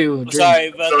have to drink.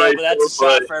 Sorry, but Sorry, that's a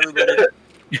shot for everybody.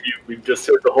 We've just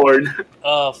heard the horn.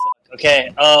 Oh, fuck.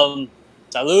 Okay.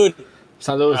 Salud.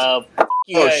 Salud. Fuck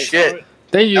you Oh, guys. shit.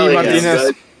 Thank you, Hell yeah. Martinez.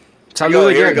 Here we Salud go,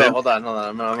 here we again. go. Hold on.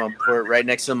 I'm gonna pour it right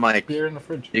next to the mic. Beer in the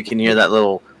fridge. You can hear that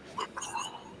little.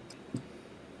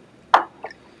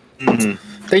 Mhm.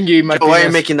 Thank you, Why are you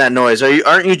Martinez. making that noise?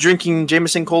 Aren't you drinking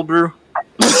Jameson cold brew?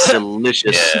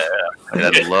 delicious. Yeah,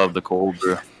 I love the cold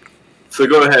brew. So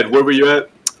go ahead. Where were you at?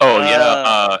 Oh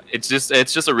yeah, it's just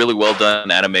a really well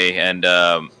done anime, and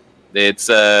it's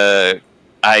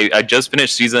I just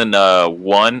finished season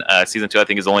 1. Season 2 I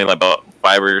think is only like about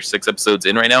 5 or 6 episodes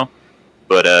in right now,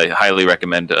 but I highly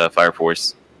recommend Fire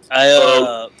Force.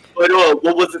 What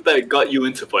was it that got you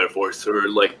into Fire Force, or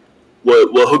like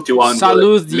what hooked you on?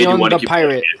 Salud made you Dion wanna the keep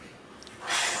pirate. playing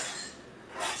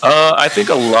I think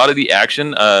a lot of the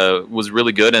action was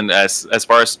really good, and as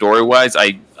far as story wise,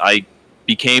 I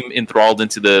became enthralled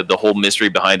into the whole mystery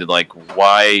behind it, like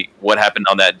what happened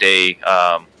on that day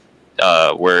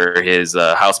where his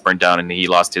house burned down and he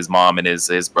lost his mom and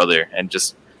his brother, and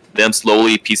just them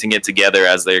slowly piecing it together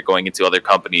as they're going into other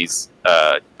companies.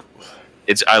 I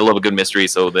love a good mystery,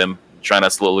 so them trying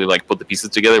to slowly like put the pieces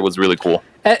together was really cool.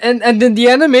 And then the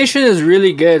animation is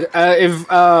really good. If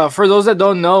for those that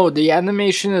don't know, the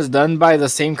animation is done by the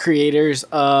same creators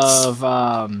of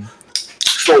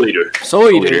Soul Eater.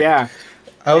 Soul Eater. Yeah.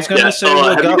 I was gonna say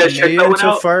what have you got guys checked me that one into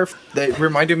out? Fire. They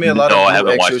reminded me a lot No, of I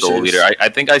haven't Blue watched Soul Eater. I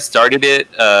think I started it.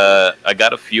 I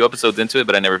got a few episodes into it,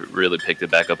 but I never really picked it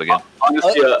back up again.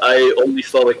 Honestly, I only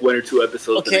saw like 1 or 2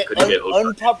 episodes and I Okay, couldn't get hooked.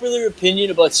 unpopular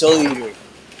opinion about Soul Eater.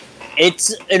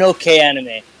 It's an okay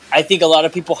anime. I think a lot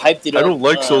of people hyped it up.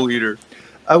 Eater.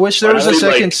 I wish there was a Honestly,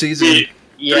 second like, season. Three of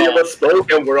Yeah. us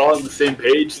spoke and we're all on the same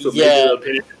page, so maybe Yeah. the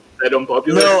opinion is that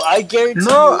unpopular. No, I guarantee.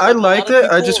 No, you, I a lot liked of it. I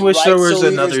people just wish like there was Soul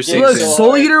another Eater's season. Look, so Soul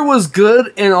hard. Eater was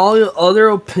good, and all the other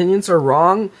opinions are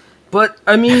wrong. But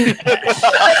I mean,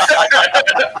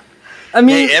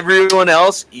 Hey, everyone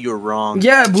else, you're wrong.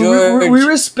 yeah, we George.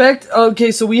 respect.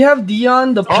 Okay, so we have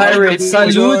Dion the pirate. baby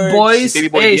Salute, George. boys. Baby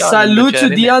boy Hey, Dion in the salute chat, to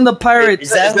innit? Dion the pirate.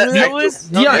 Is that who that was?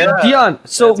 Dion, Yeah. Dion.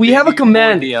 So That's we have a baby boy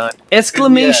command. Dion.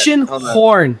 Exclamation Yeah, hold on.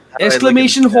 horn. How do I look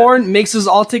Exclamation in the chat? horn makes us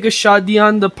all take a shot.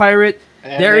 Dion the pirate.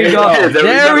 There you go. go.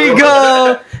 There we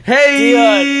go.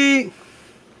 Hey.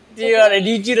 Dion, I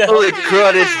need you to help Holy me.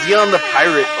 crud, it's Dion the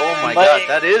pirate. Oh my My- god,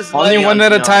 that is Only Dion one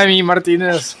at a Dion. time, E.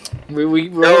 Martinez. We're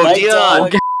No, My Dion.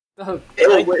 dog.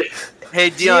 Oh, wait. Hey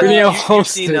Dion, Dion you've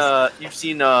hostess.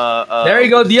 seen There you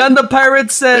go. Dion the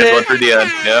pirate said There's one it. for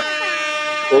Dion. Yeah.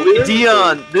 Soul Eater?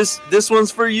 Dion, this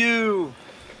one's for you.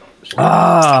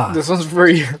 Ah, This one's for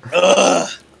you. Ugh,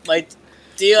 my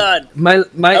Dion, my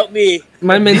help me.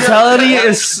 my mentality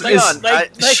is Dion, My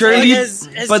surely,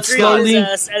 friend has but screwed on his slowly.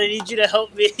 ass, and I need you to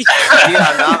help me.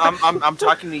 Dion, I'm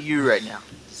talking to you right now.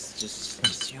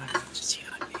 Just you and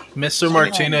me. Mr.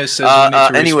 Martinez says we need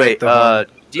to Anyway, respect the horn.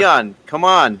 Dion, come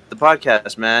on, the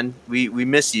podcast, man. We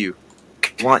miss you.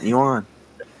 Want you on?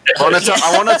 I want to talk.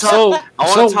 I want to talk. I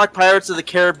want to so- talk Pirates of the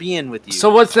Caribbean with you.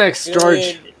 So what's next,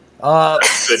 George?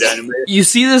 Good anime. You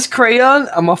see this crayon?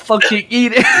 I'ma fucking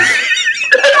eat it.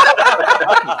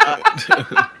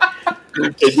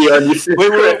 Hey, Dion, you see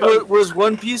wait, was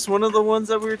One Piece one of the ones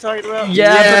that we were talking about?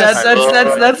 Yeah, Yes.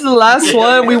 but that's the last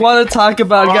one we want to talk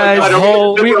about, guys.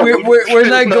 We're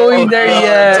not going there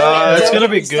yet. It's gonna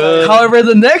be good. However,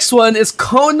 the next one is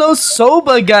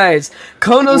Konosuba, guys.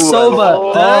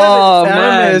 Konosuba. Oh That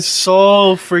man, anime is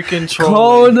so freaking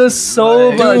trolling.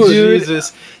 Konosuba, Dude, dude.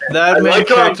 Jesus. That I main like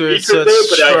how character is featured such it,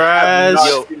 but I have not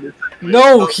trash. seen this.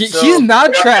 No, So- he's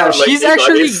not trash. like He's the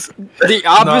actually nuggets. the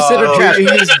opposite of trash.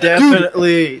 He's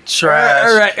definitely trash.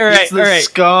 All right. He's the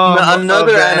scum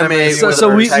Another of the anime. So- where so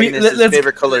the we- protagonist's let's-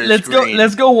 favorite color is green.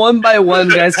 Let's go one by one,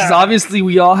 guys, because obviously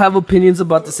we all have opinions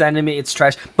about this anime. It's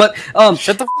trash. But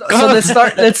Shut the so let's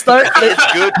start. It's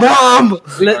good.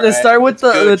 Let's start with It's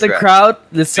good the trash. crowd.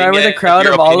 Let's start with the If crowd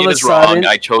your of all of opinion a is wrong, sudden.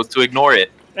 I chose to ignore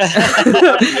it.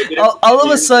 all of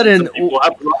a sudden, Some people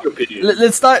have wrong opinions.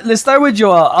 let's start with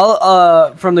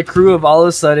Joel. From the crew of all of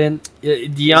a sudden,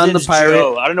 Dion the His name's pirate.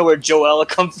 Joe. I don't know where Joella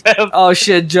comes from. Oh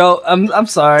shit, Joe. I'm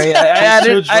sorry. I He's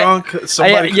added. too drunk.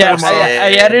 Somebody cut him off.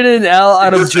 I added an L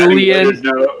out of Julian.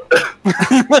 No.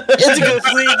 It's a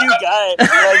completely new guy that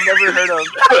I've never heard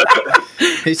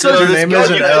of. He So said your this name guy is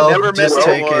an I've L. never met Just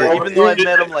take before, it. even though I've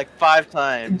met him like 5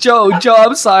 times. Joe,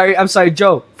 I'm sorry,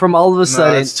 Joe. From all of a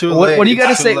sudden, it's too what late, do you it's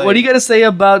gotta too say? late. What do you gotta say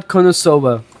about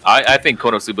Konosuba? I think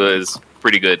Konosuba is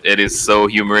pretty good. It is so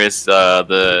humorous.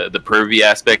 The pervy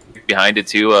aspect behind it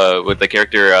too, with the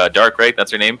character Dark, right?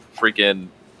 That's her name. Freaking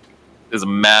is a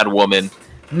mad woman.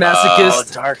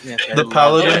 Masochist. darkness. The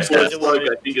paladin. That's what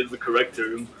I think is the correct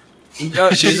term.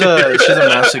 She's a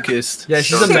masochist. Yeah,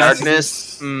 she's So a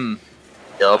masochist. darkness.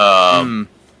 Yup.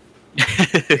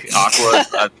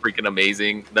 Aqua, freaking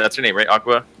amazing. That's her name, right?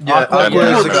 Aqua. Yeah,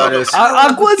 Aqua is the goddess.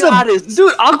 Aqua's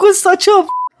dude. Aqua's such a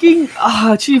fucking.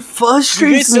 She You guys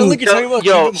frustrates sound me. like you're talking about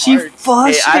Yo, Kingdom She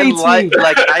Hearts. Hey, I frustrates like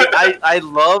me. I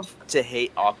love to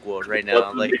hate Aqua right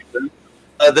now. Like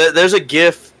there's a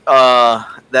GIF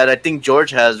that I think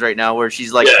George has right now, where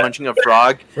she's like punching a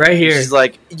frog. Right here. She's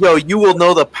like, "Yo, you will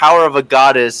know the power of a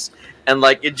goddess," and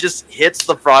like it just hits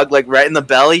the frog like right in the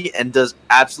belly and does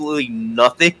absolutely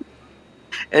nothing.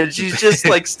 And she's just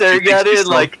like staring at it, and,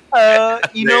 like,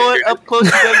 you know what? Up close,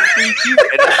 it doesn't treat you,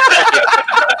 and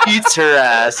it eats her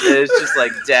ass. And it's just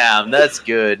like, damn, that's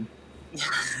good,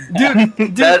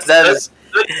 dude. That's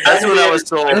what I was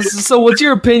told. So, what's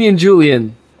your opinion,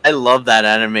 Julian? I love that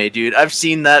anime, dude. I've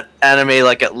seen that anime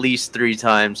like at least 3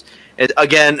 times.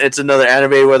 It's another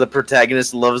anime where the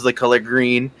protagonist loves the color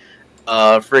green.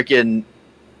 Freaking,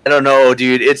 I don't know,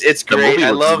 dude. It's The great. movie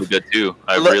I was love really good too.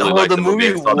 I really liked the movie.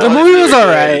 I saw The that. movie was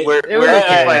alright. Where It was you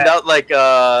okay. find out like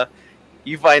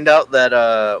you find out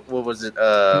that what was it?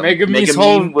 Megumin's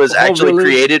Megumin was whole actually village.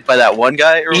 created by that one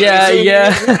guy. Or Yeah, So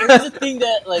yeah. Here's the thing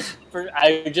that, like,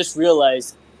 I just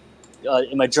realized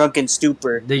in my drunken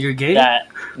stupor That you're gay? that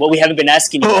what we haven't been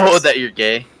asking you Oh, guys, that you're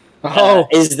gay.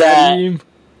 is that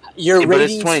your Yeah, but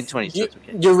it's ratings, 2020, so it's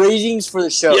okay. your ratings for the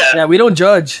show. Yeah. Yeah, we don't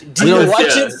judge. Do We you don't.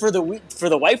 watch Yeah. it for the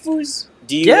waifus?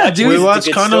 Do you Yeah, watch dude. it We for watch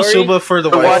the good Konosuba for the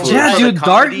We watch waifu. it. Yeah, For the dude.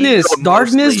 comedy,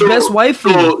 Darkness, mostly. best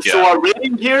waifu. So our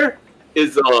rating here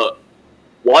is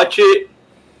watch it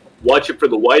for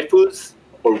the waifus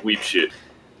or weep shit.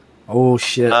 Oh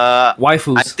shit. I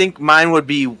Waifus. think mine would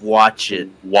be watch it.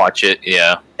 Watch it,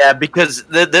 yeah. Yeah, because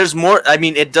there's more. I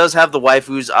mean, it does have the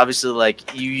waifus. Obviously,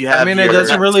 like you have. I mean, it your-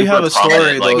 doesn't really have a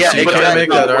story Like, though, Yeah, so you exactly. can't make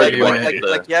that like, argument.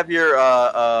 Like you have your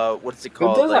what's it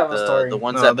called? does Like have a story. the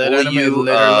ones No, that that bully anime you.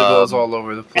 literally goes all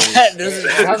over the place. This is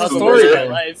It has a hustle story, of though.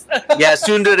 life. Yeah,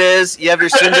 Sundares. You have your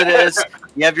Sundares.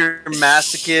 You have your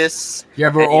masochists. You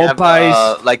have and our you old have,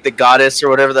 pies. like the goddess or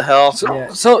whatever the hell.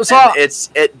 Yeah. So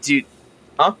And dude.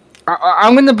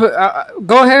 I'm gonna put.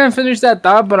 Go ahead and finish that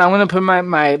thought, but I'm gonna put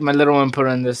my little input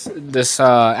on this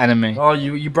anime. Oh,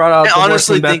 you brought out. I the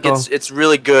honestly horse think and Beto. it's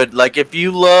really good. Like if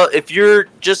you're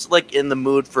just like in the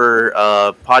mood for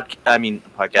podcast. A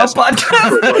podcast.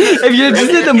 If you're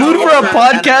just in the mood for a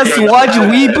podcast to watch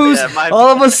Weeboos, all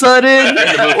of a sudden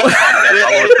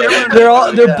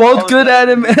they're both good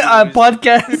anime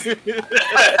podcasts.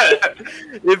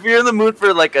 If you're in the mood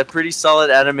for like a pretty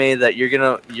solid anime that you're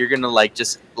gonna like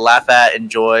just laugh at,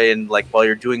 enjoy, and like while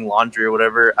you're doing laundry or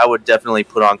whatever, I would definitely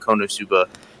put on Konosuba.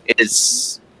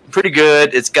 It's pretty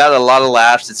good. It's got a lot of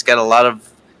laughs. It's got a lot of,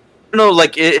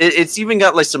 like it's even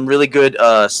got like some really good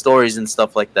stories and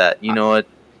stuff like that. You know,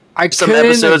 some couldn't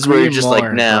episodes where agree you're just more,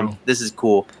 like, nah, bro. this is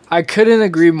cool. I couldn't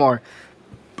agree more.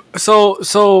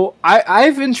 So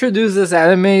I've introduced this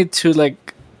anime to like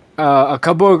a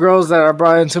couple of girls that I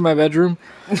brought into my bedroom.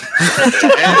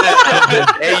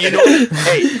 Hey,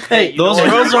 Hey, Those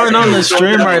girls aren't on the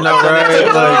stream right now,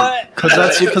 right? Like,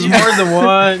 because more than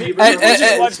one.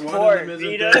 Just watch porn,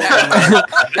 Vita.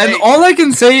 And all I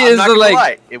can say I'm is not that gonna like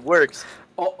lie, it works.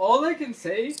 all I can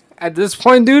say at this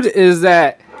point, dude, is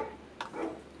that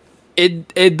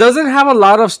it doesn't have a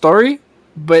lot of story,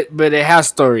 but it has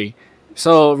story.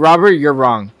 So Robert, you're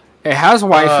wrong. It has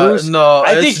waifus. No,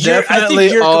 I it's think definitely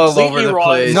you're all completely over the wrong.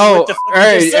 place. No, What the fuck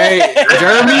hey, you just said? hey,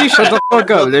 Jeremy, shut the fuck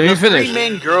up. Let me The finish. 3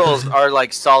 main girls are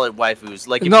like solid waifus.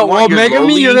 Like if No, you want well, your Megami,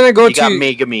 lowly, you're gonna go you got to-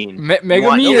 Megumin. You want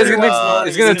Megami your,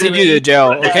 is gonna take you to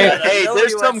jail. Okay. Hey, Nobody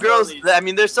there's some wants girls. lollies. I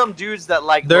mean, there's some dudes that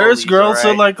like. There's lollies, girls alright?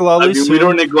 that like I lollies mean, we too.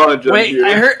 don't acknowledge them Wait,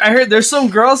 here. I heard there's some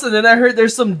girls, and then I heard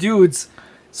there's some dudes.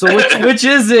 So which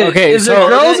is it? Okay, is so it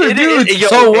girls or it- dudes? yo,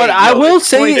 So okay, what I yo, will it's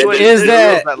say 2020. is There's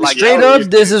that girls like straight lollies.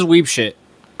 up, this is weep shit.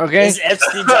 Okay. It's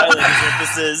Epstein's Island is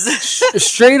what this is.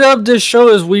 Straight up, this show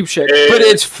is weep shit, but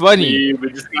it's funny.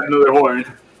 We just got another horn.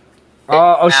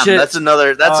 Oh Damn, shit! That's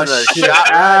another. That's Oh, another shit. shot.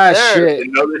 Right Ah, there. shit.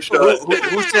 Another Who, shot.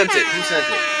 who sent it? Who sent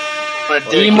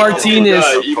it? E. Martinez.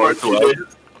 E. Martinez.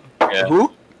 Yeah.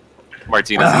 Who?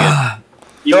 Martinez again.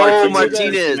 Yo,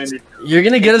 Martinez. You're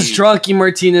gonna get us drunk, E.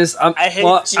 Martinez. I hate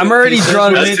Well, you. I'm already He says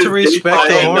drunk. we need to respect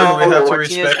the Hey, horn. no, We have to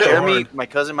Martinez, respect the Jeremy, horn. my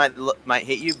cousin might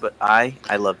hate you, but I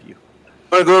love you.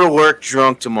 I'm gonna go to work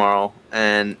drunk tomorrow,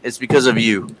 and it's because of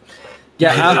you.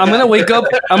 Yeah, I'm gonna wake up.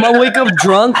 I'm gonna wake up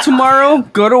drunk tomorrow.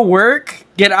 Go to work.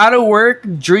 Get out of work.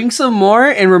 Drink some more,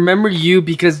 and remember you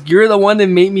because you're the one that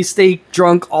made me stay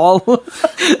drunk all throughout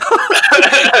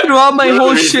my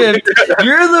whole shift.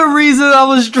 You're the reason I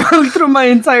was drunk through my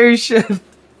entire shift.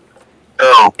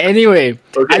 Anyway,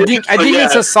 Okay, I think so yeah,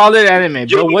 it's a solid anime.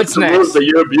 you But what's the rules next? that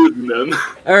you're abusing them.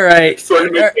 All right. So I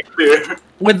make it clear.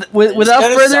 Without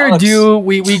kinda further sucks. ado,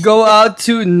 we go out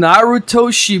to Naruto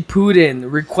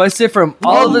Shippuden, requested from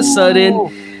all of a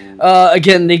sudden.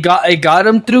 Again, I got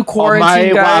him through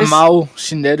quarantine, Omae wa guys. Mao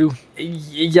Shinderu.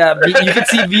 Yeah, you can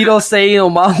see Vito saying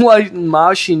Omawa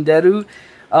Mao Shinderu.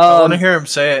 I want to hear him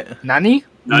say it. Nani?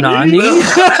 Nani?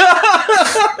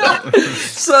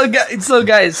 So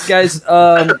guys,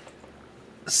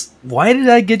 why did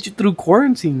I get you through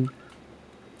quarantine?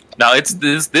 Now it's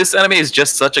this anime is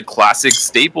just such a classic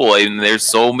staple, and there's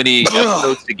so many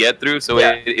episodes to get through. So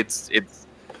Yeah.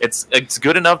 it's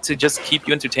good enough to just keep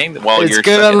you entertained while It's you're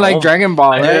good stuck at unlike home. Dragon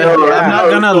Ball, right? Yeah, I'm not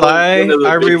gonna lie. One of the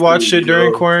I big rewatched things, it during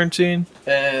you know. quarantine,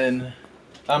 and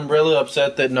I'm really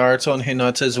upset that Naruto and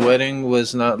Hinata's wedding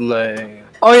was not like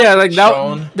Oh yeah, like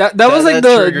shown. that was like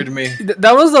that triggered me.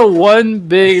 that was the one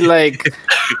big like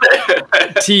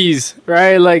tease,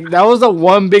 right? Like that was the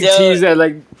one big Yeah. tease that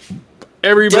like Don't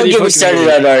everybody get me fucking started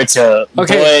hated. on Naruto.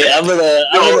 Okay. Boy, I'm gonna.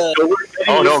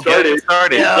 Oh no, get it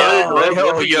started. Yeah, Let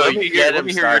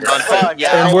me hear your nonsense.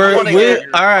 Yeah, And we're all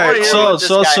right. So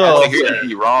I hear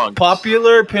you wrong.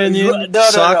 popular opinion: No.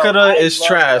 Sakura I is love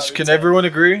trash. Naruto. Can everyone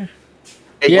agree?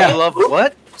 Yeah. You love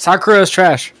what? Sakura is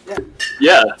trash.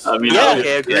 Yeah, I mean, Yeah.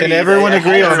 Okay, agree. Can everyone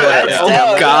agree on that? Yeah.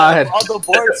 Oh, God. On the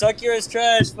board, Sakura is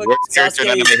trash. Fucking Worst character in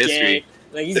Sasuke anime is history. gay.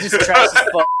 Like he's just trash as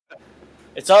fuck.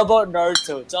 It's all about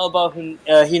Naruto. It's all about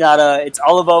Hinata. It's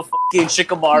all about fucking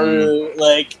Shikamaru.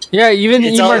 Like Yeah, even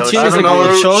It's E. all- I Martinez. don't know.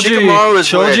 Shikamaru- Shikamaru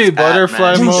is where Choji it's at,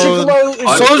 butterfly man. mode. Shikamaru is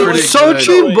pretty Sochi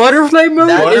good. butterfly mode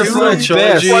That is is the Butterfly best. Choji.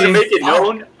 I just want to make it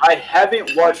known, I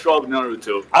haven't watched all of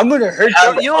Naruto. I'm gonna hurt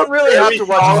you. You don't really have to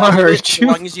watch I'll all of it hurt as you.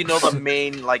 long as you know the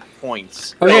main like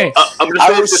points. Okay, I'm I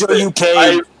gonna will say show this. you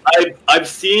pain. I've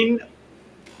seen.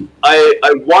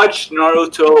 I watched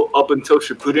Naruto up until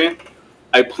Shippuden.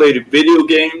 I played video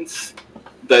games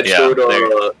that Yeah, showed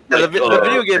The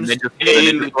video And games. then just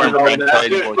and all that. franchise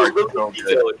They're was really so good.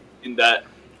 detailed in that.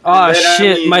 Oh And then, I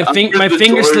shit, mean, my I'm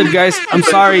finger just slipped, guys. I'm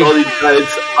sorry. All these guys,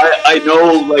 I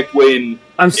know like when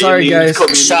I'm sorry, aliens guys. come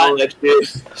in and all that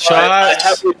shit. I have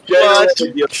Shots. a general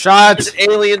idea. shots. There's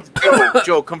aliens.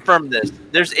 Joe, confirm this.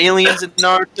 There's aliens in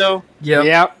Naruto. Yep.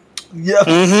 Yep.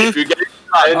 Mm-hmm. If you guys,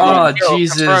 Oh Joe,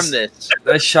 Jesus, confirm this.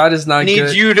 that shot is I not need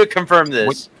good. you to confirm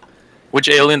this. Which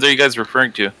aliens are you guys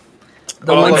referring to?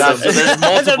 The Oh, ones, God. So there's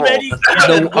multiple.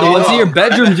 the ones in your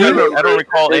bedroom, dude. I don't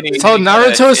recall any. So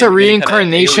Naruto is a any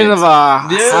reincarnation aliens. of a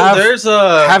Yeah, half. there's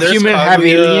half there's human, half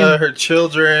Kaguya, alien. her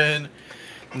children,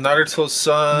 Naruto's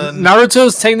son. Naruto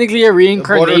is technically a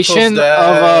reincarnation Boruto's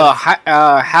of dad.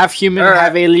 a half human, Alright.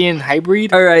 half alien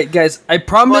hybrid. All right, guys. I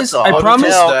promise. What the I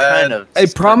promise. hell Dad. kind of I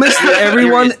promise to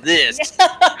everyone. This.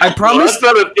 I no, promise. that's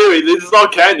not a theory. This is all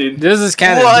canon. This is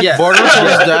canon. What? Yeah. Boruto's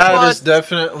dad What? is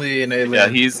definitely an alien. Yeah,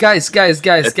 he's Guys.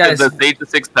 The stage of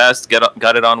six past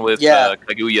got it on with Yeah.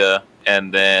 Kaguya,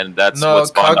 and then that's No, what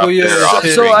spawned off Kaguya their is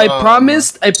offspring. So I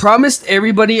Hitting, I promised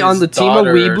everybody on his the team of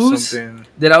daughter or Weeboos something.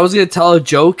 that I was gonna tell a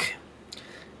joke.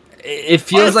 It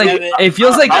feels like it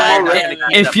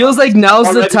feels like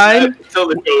now's the time. Tell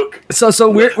the joke. So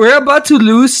we're about to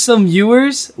lose some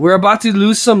viewers. We're about to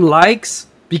lose some likes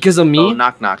because of me. Oh,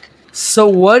 knock knock. So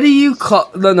what do you call?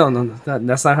 No.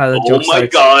 That's not how the Oh joke my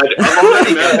starts. god. I'm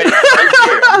already mad.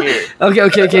 I'm here.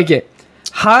 Okay.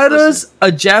 How does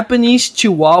a Japanese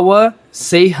Chihuahua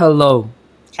say hello?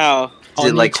 How? Is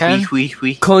it like Oni-chan? wee?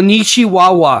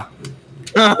 Konnichiwa.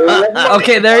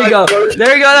 Okay, there you go. That's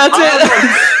it.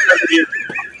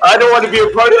 I don't want to be a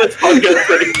part of this podcast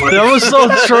anymore. That was so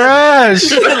trash.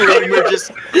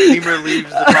 Lemur leaves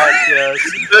the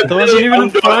podcast. That wasn't even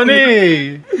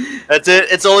funny. That's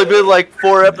it. It's only been like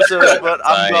 4 episodes, but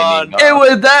I'm Signing gone. And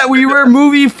with that, we were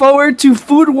moving forward to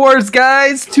Food Wars,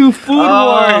 guys. To Food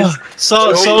Wars. So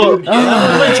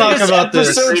let's talk about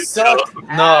this. episode sucked.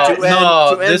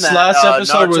 No, this last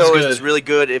episode was Naruto good. is really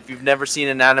good. If you've never seen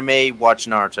an anime, watch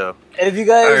Naruto. And if you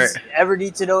guys Alright. ever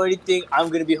need to know anything, I'm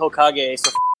gonna be Hokage. So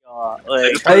like,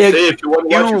 I just wanna say, if you want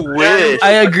to watch You it, wish.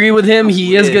 I agree with him.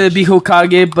 He is Wish. going to be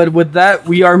Hokage. But with that,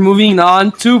 we are moving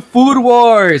on to Food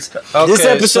Wars. Okay, this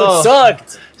episode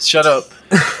sucked. Shut up.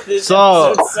 This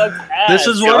So, episode sucked ass. This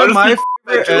is Yeah, one of my honestly,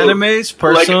 favorite Joe, animes,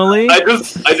 personally. I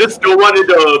just don't want it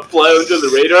to fly under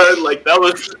the radar. Like that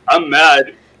was, I'm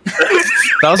mad.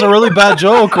 That was a really bad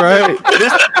joke, right?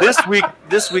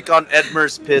 This week on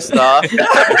Edmer's pissed off.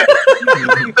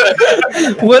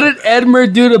 What did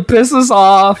Edmer do to piss us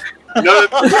off? No,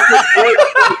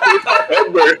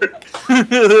 Edward.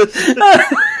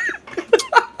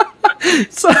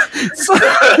 So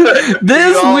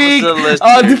this You all week the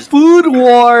on listeners. Food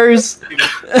Wars.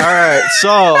 All right,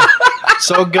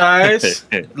 so guys,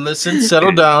 listen,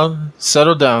 settle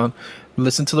down,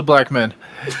 listen to the black man.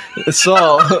 So,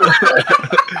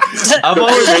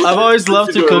 I've always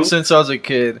loved to cook since I was a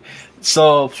kid.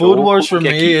 So, Food Wars for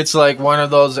me, it's like one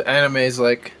of those animes.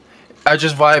 Like, I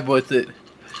just vibe with it,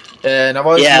 and I've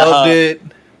always Yeah, loved huh? it.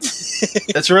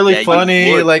 It's really Yeah, you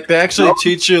funny. would. Like, they actually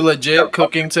teach you legit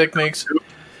cooking techniques.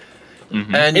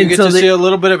 Mhm. And you get Until to they- see a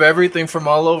little bit of everything from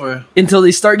all over. until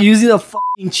they start using a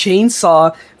fucking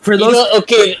chainsaw for those.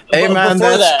 Okay. Hey but man, before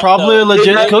that's that, probably a though,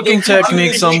 legit cooking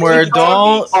technique somewhere.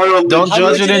 Don't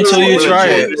judge it until you try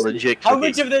it. Legit How cooking.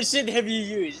 much of that shit have you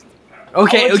used?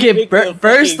 Okay, How would you okay. make a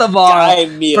First fucking of all,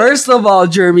 giant meal?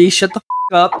 Jeremy, shut the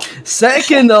up.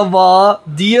 Second of all,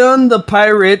 Dion the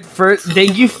pirate. First,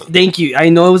 thank you. I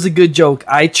know it was a good joke.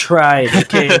 I tried.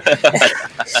 Okay,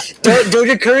 Don't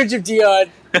encourage him,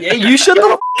 Dion. yeah, you shut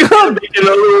the up. Make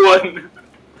another one.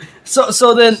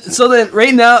 So then,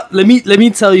 right now, let me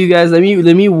tell you guys. Let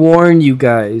me warn you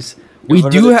guys. We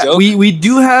have do another joke? we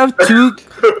do have two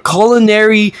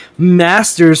culinary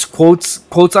masters, quotes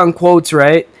unquotes,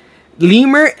 right?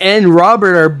 Lemur and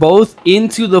Robert are both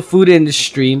into the food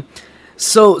industry.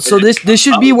 So this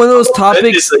should be one of those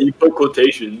topics. That you put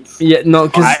quotations. Yeah, no,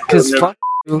 because fuck.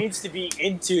 It needs to be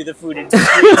into the food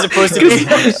industry as opposed to be.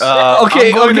 Okay,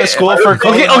 I'm going to school for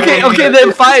Okay.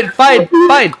 Then fine.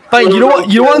 You know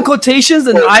what? You want quotations?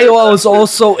 And I was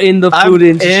also in the I'm food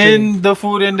industry. in the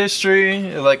food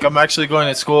industry. Like I'm actually going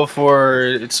to school for.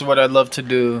 It's what I love to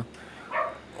do.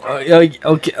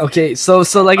 Okay. So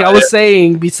like I was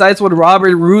saying, besides what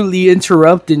Robert rudely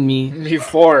interrupted me.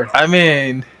 Before I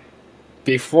mean,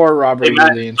 Robert Hey, man,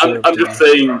 really I'm interrupted. just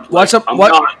saying. Watch up- I'm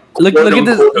what- not look at this-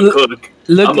 quote-unquote a look- cook.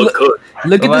 Look I'm a look, cook.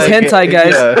 look at like, this hentai,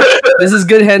 guys. yeah. This is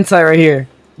good hentai right here.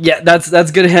 Yeah, that's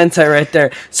good hentai right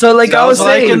there. So like I was Sounds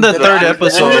like saying, in the third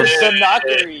episode.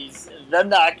 The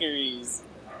knockeries.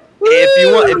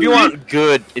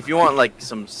 If you want like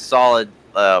some solid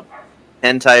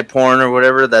hentai porn or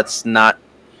whatever, that's not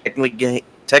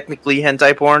technically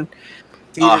hentai porn.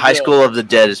 High School of the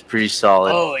Dead is pretty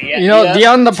solid. Oh yeah. You know, yeah.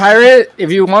 Dion the pirate.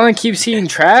 If you want to keep seeing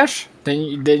trash, then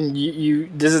you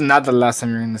this is not the last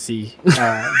time you're gonna see be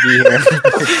here.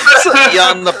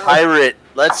 Beyond the Pirate.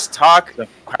 Let's talk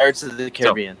Pirates of the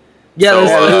Caribbean. yeah,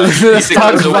 Let's you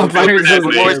talk think about Pirates of the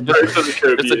Anyways, Caribbean. Pirates of the That's the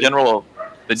Caribbean.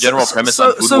 general premise so-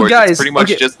 on Food so Wars. guys, It's pretty much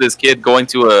okay. just this kid going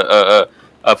to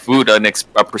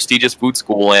a prestigious food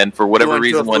school, and for whatever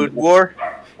Going to a reason, food war.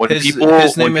 when His people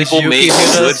make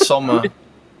good, Soma.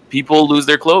 people lose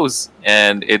their clothes,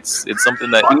 and it's something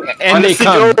that And they Honestly,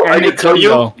 come. Joe, I And they can tell come you,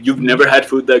 though. you've never had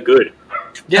food that good.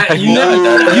 Yeah,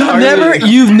 Yeah.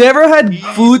 you've never had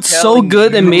food so telling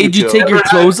good and you, made you Joe. take your Never had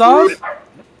clothes off. food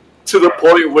To the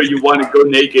point where you want to go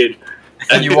naked.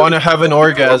 And you want to have an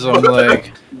orgasm,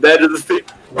 like That is the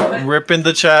thing. rip in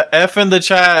the chat, F in the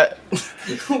chat.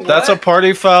 That's a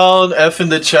party foul. F in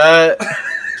the chat.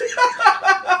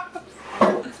 All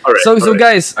right, So all right.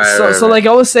 guys, Alright, so like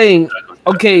I was saying,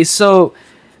 okay, so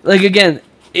like again,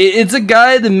 it's a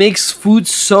guy that makes food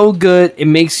so good it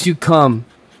makes you come.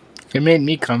 It made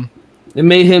me come. It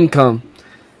made him come.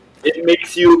 It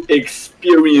makes you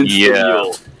experience Yeah. the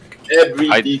meal. Every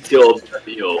I- detail of the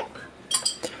meal.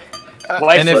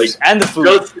 White and food if- and the food.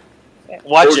 Just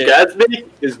Watch it. orgasmic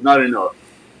is not enough.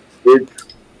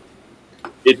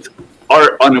 It's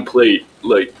art on a plate.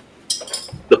 Like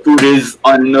the food is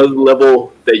on another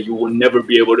level that you will never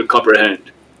be able to comprehend.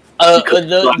 Because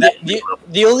it's on that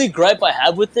The only gripe I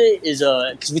have with it is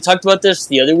because we talked about this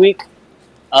the other week.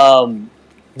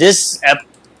 This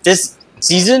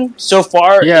season so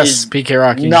far Yes, is PK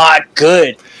Rocky. not good.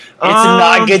 It's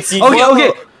not good season.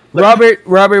 Okay.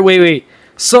 Robert, wait.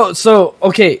 So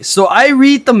okay, so I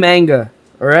read the manga.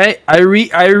 All right, I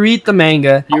read the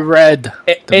manga. You read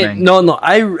the manga. No,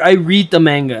 I read the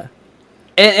manga,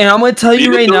 and I'm gonna tell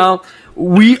you Read it right too? now.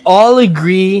 We all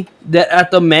agree that at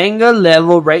the manga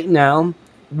level right now,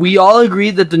 we all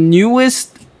agree that the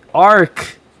newest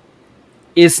arc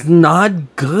is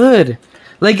not good.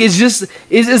 Like it's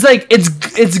like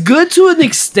it's good to an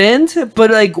extent, but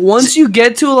like once you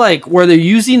get to like where they're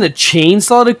using a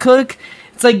chainsaw to cook,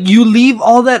 it's like you leave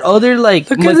all that other like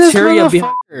Look at this material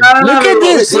behind. motherfucker. Look at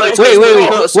this. Wait.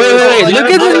 Look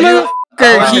at this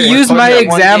motherfucker. He used my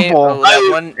example. That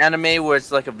one anime where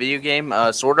it's like a video game,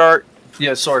 Sword Art.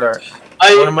 Yeah, sword art.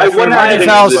 I One of my went favorite ahead and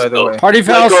fouls, did this, by the though. way. Party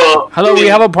fouls. Hello, we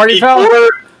have a party foul.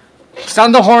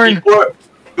 Sound the horn. Before,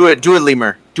 Do it,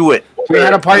 Lemur. Do it. We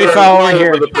had a party foul over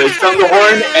here. Sound the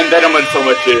horn, and then I'm gonna tell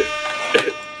my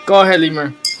shit. Go ahead,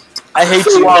 Lemur. I hate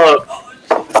So, you.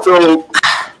 so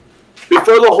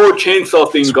before the whole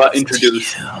chainsaw thing got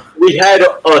introduced, we had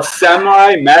a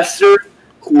samurai master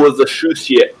who was a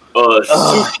sushi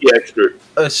expert.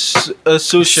 A sushi.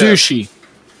 Sushi.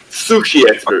 Sushi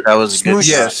expert. That was good.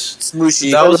 Yes.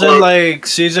 Smooshy. That was in like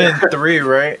season 3,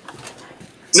 right?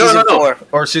 No.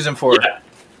 Or season 4.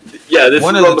 Yeah, this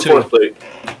One is of on the the two. fourth plate.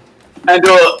 And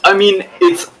I mean,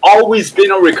 it's always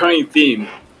been a recurring theme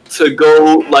to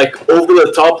go like over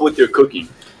the top with your cooking.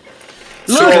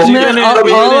 Look, man,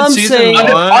 all I'm saying,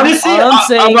 Honestly, all I'm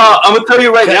saying, I'm gonna tell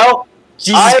you right now.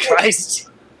 Jesus Christ.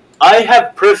 I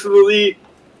have personally,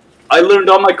 I learned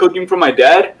all my cooking from my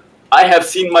dad. I have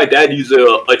seen my dad use a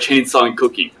chainsaw in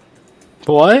cooking.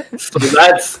 What? So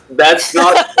that's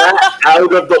not that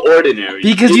out of the ordinary.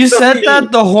 because It's you a said thing.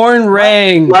 that the horn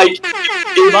rang. Like,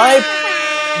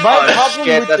 My problem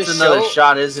Shit, with that's the another show.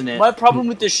 shot, isn't it? My problem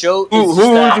with the show is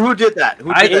Who did that?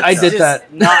 Who did that? I did just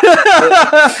that. not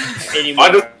good anymore.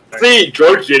 honestly,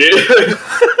 George did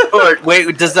it. Or,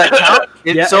 wait, does that count?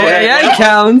 Yeah, it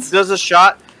counts. Does a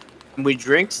shot and we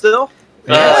drink still?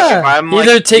 Yeah. If I'm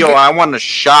Either like, take yo, a- I want a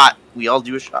shot. We all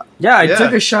do a shot. Yeah, I Yeah.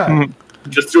 took a shot.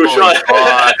 Just do a Holy shot.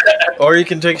 fuck. Or you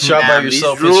can take a shot by Man,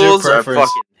 yourself. These It's your rules are preference.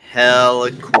 fucking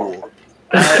hella cool.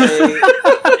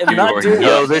 I am not doing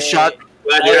Yo, it. this shot.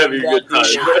 Glad you're having a good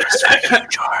time.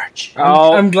 George.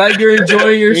 Oh, I'm glad you're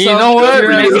enjoying yourself. you know what?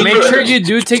 You're Make, having- make sure you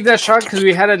do take that shot because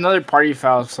we had another party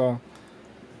foul. So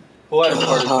What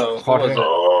part of Jorge.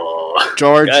 Oh.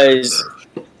 George, Guys,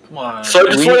 Come on. So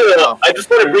I just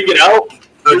want to bring it out.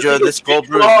 Jojo, this cold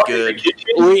brew is good.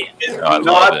 It's I love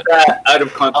not it. that out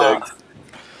of context.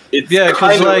 It's Yeah, because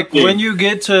kind of like a thing. when you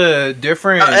get to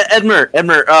different,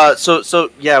 Edmer. So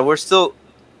yeah, we're still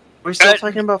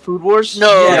talking about Food Wars.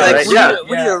 no, Yeah, like, right. we, Yeah. need to,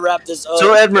 we need to wrap this up.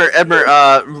 So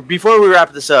Edmer, before we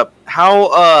wrap this up, how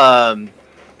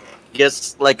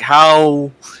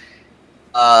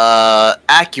how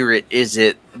accurate is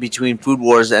it between Food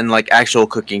Wars and like actual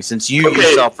cooking? Since you Okay.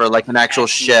 yourself are like an actual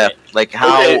chef, like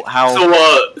how Okay, how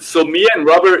So me and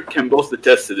Robert can both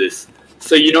attest to this.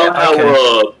 So you know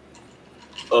how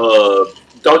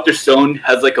Dr. Stone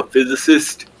has like a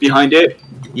physicist behind it.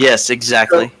 yes,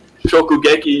 exactly.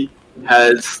 Shokugeki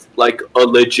has like a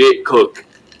legit cook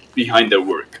behind their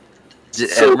work. Is it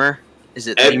So- Edmer? Is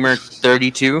it Ed- Lemur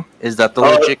 32? Is that the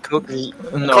Uh, legit cook?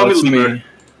 no, Call me it's Lemur. me.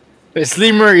 it's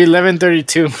Lemur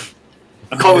 1132.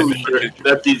 Call him Lemur.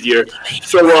 That's easier.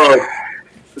 So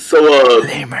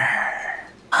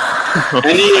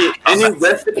any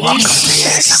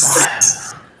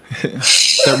recipes?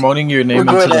 They're moaning your name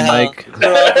We're into going the to mic. hell.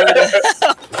 We're going to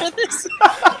hell for this.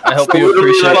 I hope So you literally,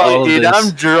 appreciate like, all of Dude, this. I'm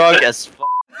drunk as fuck.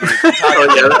 Oh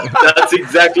yeah, that's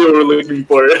exactly what we're looking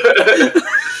for.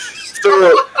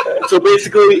 so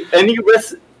basically,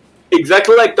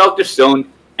 exactly like Dr. Stone,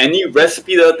 any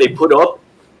recipe that they put up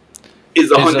is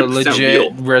It's a 100% legit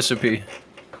real. recipe.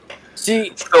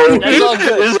 See, So that's all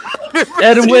good.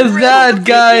 And with that,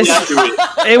 guys,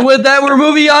 and with that, we're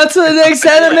moving on to the next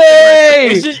anime.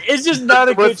 It's just not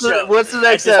a good show. What's the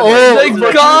next Oh, episode?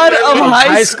 The God of High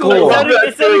High School. School.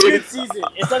 It's not a good season.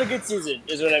 It's not a good season,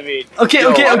 is what I mean. Okay.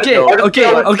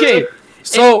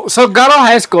 So got on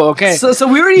high school. Okay. So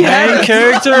we already Main had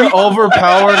character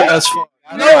overpowered as fuck.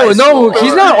 No, he's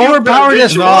not overpowered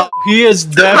as No, fuck. he is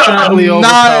definitely overpowered.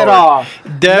 Not at all.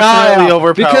 Definitely Not at all.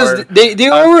 overpowered. Because they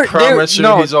I promise you,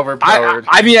 no, he's overpowered.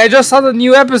 I mean, I just saw the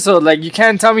new episode. Like, you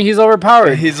can't tell me he's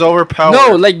overpowered. He's overpowered.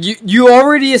 No, like you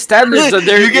already established that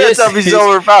there You can't is. tell me he's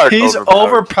overpowered. He's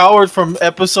overpowered from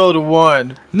episode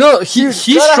 1. No, he's God, High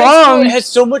School strong. has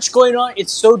so much going on.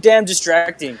 It's so damn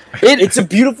distracting. It It's a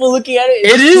beautiful looking at it.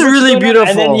 It It's is so much really going on,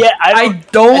 And then, beautiful. I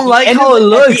don't like how it At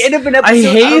looks. the end of an episode, I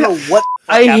hate- don't know what the fuck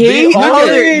I happened. hate Look how at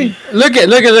they. it. Look at.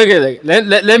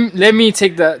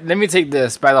 Let me take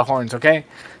this by the horns, okay?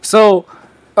 So,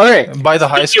 okay, By the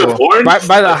high Speaking of school. horns,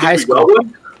 By the I think high we school. got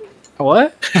one.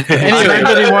 what? I think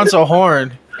that he wants a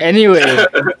horn. Anyway,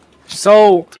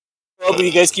 so Oh, but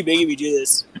you guys keep making me do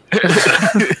this.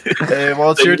 Hey,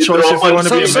 well, it's your You choice throw if you want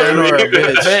to be a one man or a to-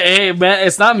 bitch. Hey man,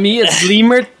 it's not me. It's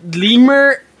Lemur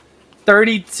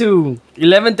 32 Who's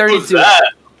 1132.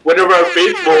 that? One of our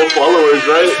faithful followers,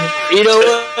 right? You know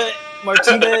what?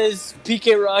 Martinez,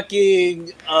 PK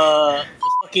Rocking,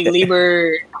 fucking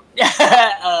Lemur,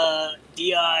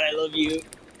 Dion, I love you.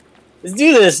 Let's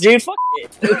do this, dude. Fuck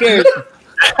it. Who cares?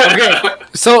 okay,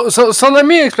 so let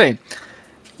me explain.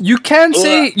 You can't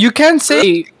say. You're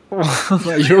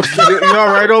You all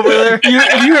right over there? You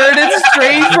heard it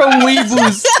straight from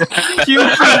Weeboos. You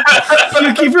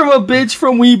from a bitch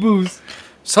from Weeboos.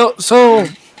 So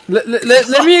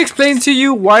let me explain to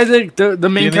you why the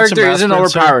main need some character isn't aspirin,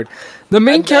 sir? overpowered. The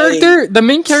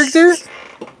main character,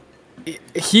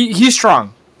 he's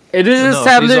strong. It is No, he's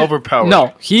established. overpowered.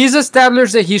 No, he's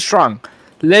established that he's strong.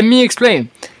 Let me explain.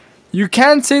 You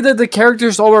can't say that the character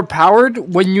is overpowered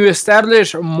when you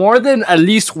establish more than at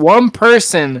least one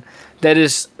person that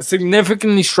is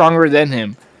significantly stronger than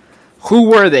him. Who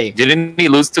were they? Didn't he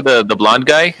lose to the blonde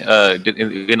guy?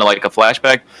 In like a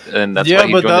flashback, and that's why Yeah,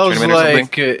 he but joined that the was tournament or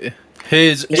something. like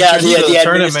his Yeah, entry to the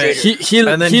tournament. administrator. He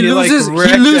And then he he loses. like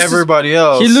wrecked everybody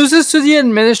else. He loses to the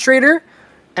administrator,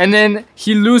 and then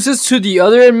he loses to the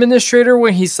other administrator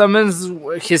when he summons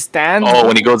his stand. Oh,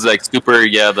 when he goes like super,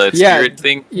 the spirit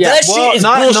thing. Yeah. That Well, shit is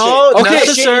not bullshit. no Okay.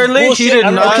 necessarily. Bullshit. He did I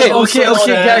don't not. know. Okay, Wait,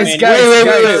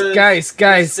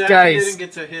 guys.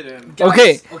 Get to hit him.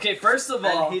 Okay. Okay, first of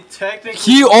all,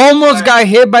 He almost got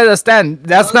hit by the stand.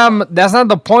 That's not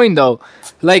the point though.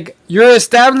 Like, you're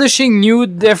establishing new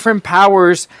different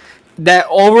powers that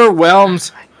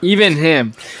overwhelms even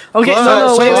him. okay, But-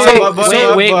 no,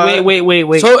 but-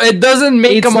 wait. So it doesn't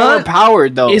make It's him not-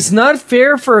 overpowered though. It's not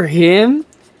fair for him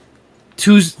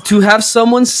to have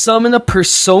someone summon a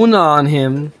persona on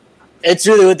him. It's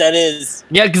really what that is.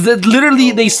 Yeah, because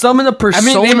literally they summon a I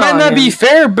persona. mean, it might on not be him.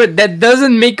 fair, but that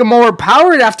doesn't make him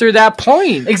overpowered after that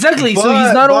point. Exactly. So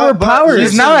he's not overpowered.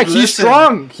 He's not like he's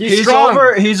strong. He's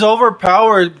strong. He's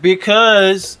overpowered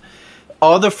because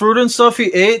all the fruit and stuff he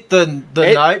ate the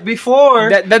night before.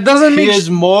 That doesn't he mean is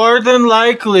more than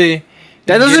likely.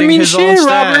 that doesn't getting mean his shit, own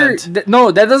Robert. stand.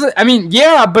 No, that doesn't. I mean,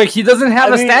 yeah, but he doesn't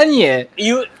have I a mean- stand yet.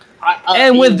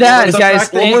 And with that, The guys,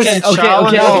 fact that okay, he can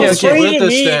challenge okay. him with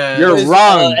the stand. You're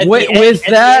wrong. With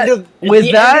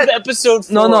that- episode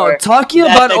 4, No, talking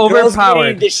that about the girl's overpowered.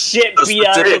 getting the shit beat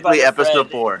out of her by Specifically, her episode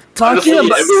friend. 4. Talking Honestly,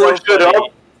 about everyone so shut funny. up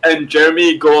and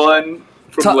Jeremy go on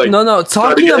from like.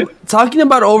 talking talking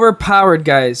about overpowered,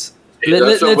 guys.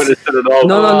 That's not what it said at all.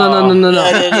 No.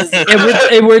 Yeah, it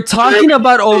is. If we're talking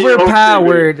about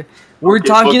overpowered, we're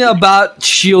talking about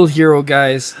Shield Hero,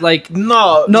 guys. Like,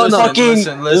 No, No, no.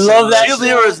 Listen, Love that Shield shit.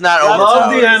 Hero is not I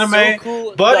love overpowered. the anime, So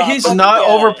cool. but Nah, he's fuck not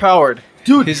yeah. overpowered.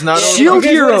 dude, He's not Shield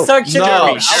You guys wanna Hero. talk shit, No.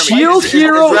 Jeremy? Shield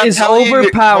Hero is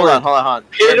overpowered. Hold on.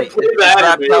 Pay to play the Is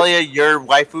anime. Raptalia your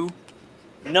waifu?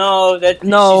 No, No,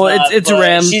 she's not, it's but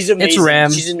Ram. She's It's amazing.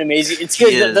 Ram. She's an amazing. It's She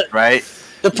good. is, right?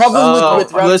 The problem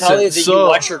with listen, Raptalia is that so- you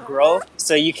watch her grow,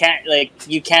 so you can't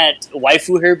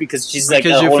waifu her because she's like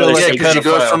Because a you whole feel other like Yeah, a thing. because she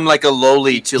goes pedophile. from like a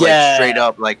lowly to like Yeah. straight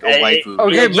up like a waifu.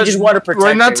 Okay, Yeah, you but just want to protect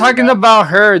we're not her, talking you know? about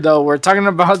her though. We're talking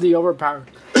about the overpowered.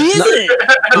 He isn't.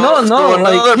 No, So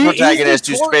another like protagonist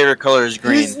whose favorite color is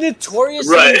green. He's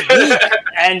notoriously Right. weak,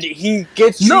 and he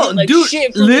gets No, treated like dude,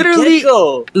 shit from literally- the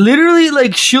get-go. literally,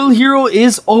 like Shield Hero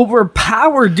is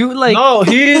overpowered, dude. Like, No,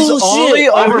 he's Bullshit. only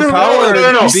overpowered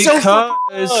No. He's so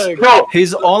because No,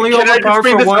 he's only Can I just overpowered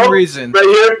bring for this one up? reason. right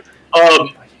here.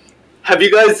 Have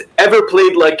you guys ever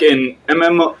played like an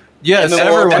MMO? Yes, MMO,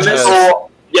 everyone has. MMO,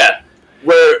 yeah,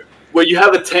 where you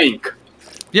have a tank.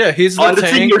 Yeah, he's the Honestly,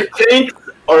 tank. your tanks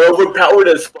are overpowered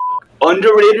as fuck,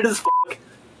 underrated as fuck,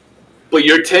 but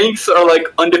your tanks are like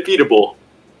undefeatable.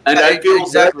 And I feel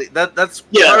exactly that's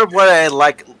Yeah. part of why I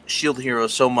like Shield Hero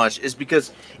so much is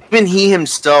because even he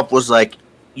himself was like,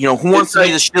 you know, who wants to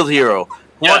be the Shield Hero?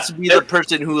 Who Yeah. wants to be the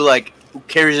person who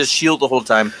carries a shield the whole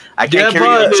time? I can't Yeah,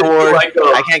 carry a but- sword. Like,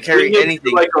 I can't carry bring it to,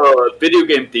 anything. Like video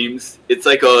game themes, it's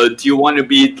like do you want to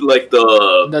be like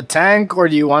The tank, or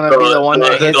do you want to be the one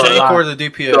that The hits a tank lot? or the the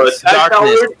DPS. attack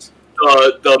Darkness.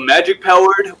 powered, the magic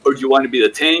powered, or do you want to be the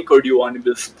tank, or do you want to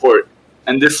be the support?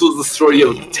 And this was the story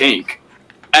of the tank.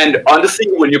 And honestly,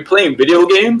 when you're playing video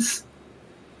games,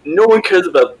 no one cares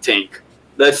about the tank.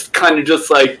 That's kind of just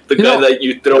like the You guy know- that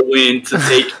you throw in to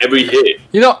take every hit.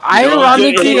 You know,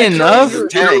 ironically yeah, enough,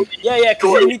 Tank. Yeah,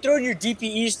 because you throw in your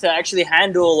DPEs to actually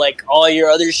handle like all your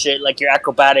other shit, like your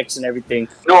acrobatics and everything.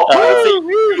 No, honestly,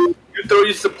 you throw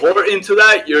your support into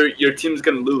that, your team's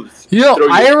gonna lose. you know, Throw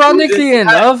your ironically in-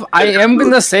 enough, I am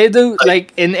gonna say though,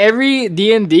 like in every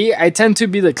D&D, I tend to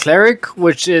be the cleric,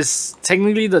 which is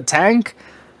technically the tank.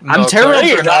 I'm terrible. No, clerics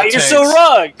you're are not. You're so tanks.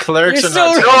 wrong. Clerics You're are so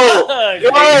not tanks. wrong. No.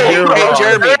 Hey, wrong.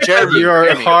 Jeremy, You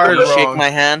are hard will you shake wrong. my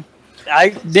hand?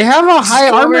 They have a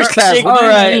high armor class. shake- What do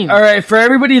you all mean? right. For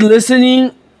everybody listening,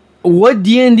 what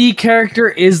D&D character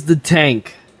is the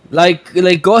tank? Like,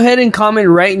 go ahead and comment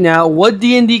right now. What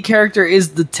D&D character is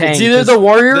the tank? It's either the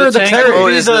warrior or the tank cleric. will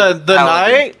be is the the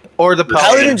paladin. knight or the paladin.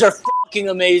 Paladins are fucking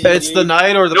amazing. It's dude. the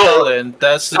knight or the No. paladin.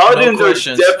 That's no Paladins are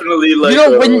questions. definitely like. You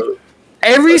know, when-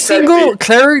 Every What's that single mean?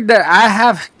 cleric that I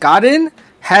have gotten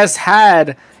has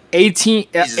had 18,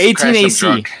 Jesus 18 Christ, I'm AC,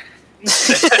 drunk.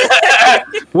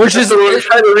 which that's is what we're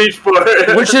trying to reach for.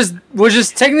 which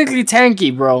is technically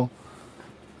tanky, bro.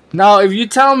 Now, if you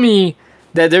tell me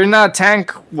that they're not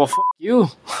tank, well, you.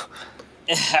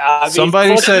 I mean,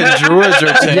 Somebody fuck- said druids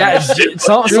are tanks.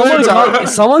 Yeah,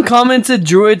 someone commented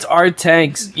druids are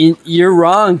tanks. You're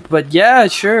wrong, but yeah,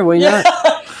 sure, why not?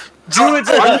 Druids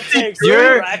are not tanks.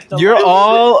 You're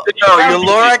all Yo, your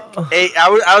Lorac. Hey,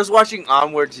 I was watching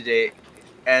Onward today,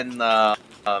 and one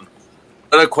of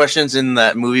the questions in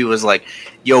that movie was like,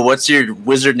 "Yo, what's your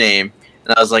wizard name?"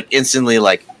 And I was like, instantly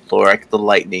like, Lorac the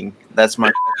Lightning. That's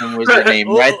my fucking wizard name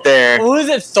right there. Who is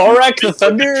it? Thorak the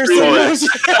Thunder or something?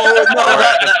 Oh no,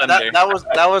 Thorak the Thunder.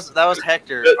 that was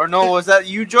Hector. Or no, was that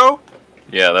you, Joe?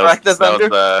 Yeah, Thorak the Thunder?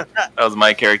 that was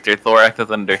my character, Thorak the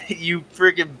Thunder. You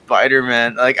freaking biter,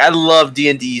 man! Like I love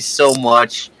D&D so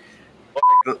much.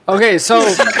 Okay, so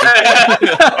I'm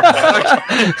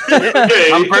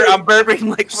burping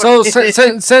like. so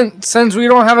since we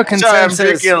don't have a Sorry, I'm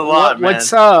consensus, drinking a lot, man. what's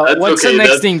That's what's okay, the next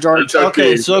that's- thing, George? that's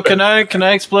Okay, so can I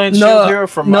explain Shield No, Hero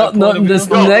from no, my no. point of This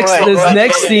view? No, next, right, this right.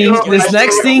 next thing, this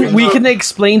next thing, we can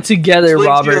explain together, Shield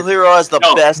Robert. Hero is the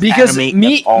No, best Because anime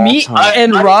me of all time.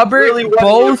 and I Robert really want to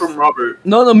hear both. from Robert.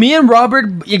 No, me and Robert,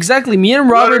 exactly. Me and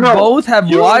Robert No. both have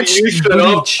You watched shut up.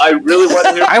 Bleach. I really want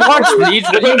to hear. I watched Bleach.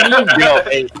 What do you mean? Yo,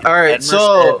 hey, All right, Edmer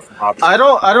so said Robert. I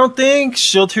don't think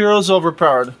Shield Hero's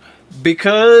overpowered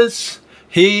because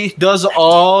he does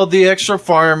all the extra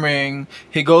farming.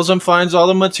 He goes and finds all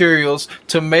the materials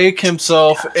to make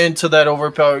himself into that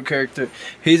overpowered character.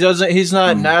 He's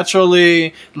not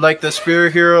naturally like the spear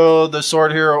hero, the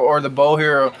sword hero, or the bow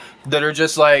hero that are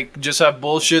just have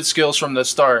bullshit skills from the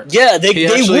start. Yeah, they He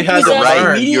they actually whip had his to ass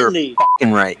learn. immediately.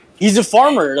 Fucking right. He's a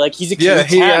farmer. Like he's a Yeah,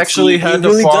 he can't. actually had to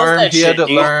really does farm. that He had shit, to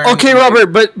dude. learn. Okay, Robert,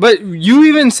 but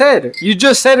you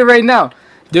just said it right now.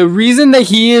 The reason that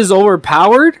he is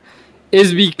overpowered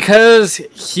is because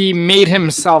he made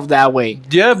himself that way.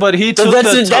 Yeah, but he So took that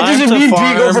the doesn't time mean to being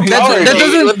farm. overpowered. He That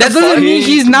took- doesn't mean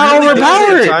he's not really took the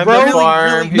overpowered, time bro. to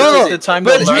farm. He No, took the time to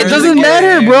but learn it the doesn't game.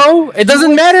 matter, bro. It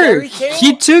doesn't matter. Fairy Tail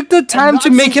He took the time to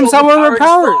make himself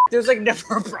overpowered. There's like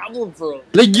never a problem for him.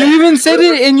 Like you even said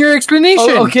it in your explanation.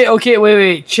 Oh, okay,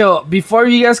 wait, chill. Before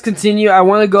you guys continue, I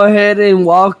want to go ahead and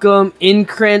welcome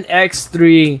Incren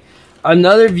X3,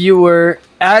 another viewer,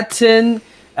 Atten,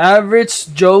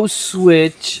 Average Joe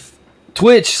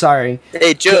Twitch, sorry.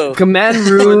 Hey, Joe. Command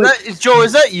Joe, Root,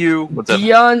 is that you? What's up?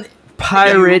 Dion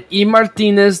Pirate, E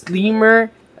Martinez, Lemur.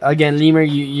 Again, Lemur,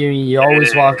 you're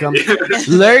always welcome.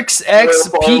 Lurks X,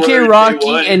 PK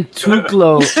Rocky, and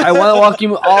Tuklo. I want to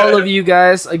welcome all of you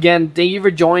guys again. Thank you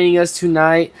for joining us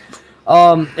tonight.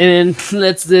 And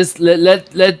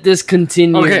let this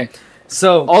continue. Okay.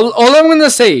 So All I'm gonna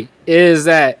say is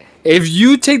that if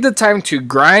you take the time to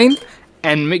grind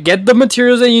and get the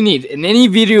materials that you need in any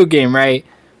video game, right,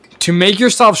 to make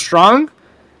yourself strong,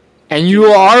 and you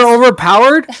are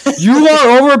overpowered, you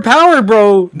are overpowered,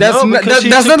 bro. That's No, because he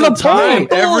that's took not the time.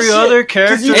 point. Every Bullshit. other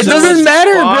character. It that doesn't was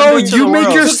matter, spawned bro. into You the make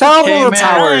world yourself came in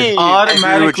overpowered. I agree with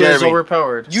Automatically is Jeremy.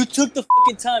 overpowered. You took the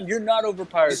fucking time. You're not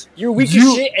overpowered. You're weak You-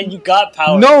 as shit, and you got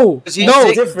power. No, He no.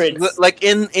 takes- Difference. Like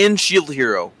in Shield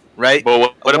Hero, right? But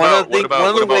what one about of the, one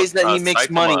of the ways that he makes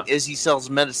Saitama? money is he sells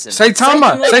medicine.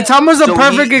 Saitama's a So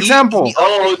perfect he- example.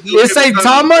 Oh, Is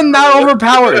Saitama not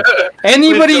overpowered?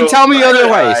 Anybody tell me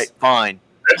otherwise? Alright, fine.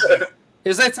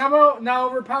 Is Saitama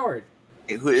not overpowered?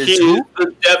 Who He is is who?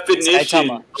 the definition.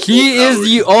 Saitama. of He is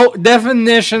the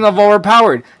definition of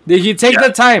overpowered. Did he take Yeah.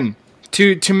 the time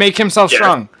to make himself Yes.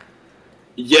 strong?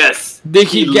 Yes. Did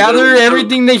he gather literally took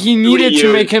everything that he needed to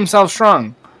years. make himself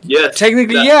strong? Yes.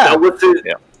 Technically, That- yeah. That was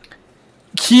it.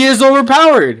 He is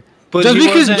overpowered. But Just he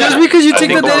because wasn't- you I take the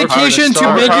think overpowered dedication is to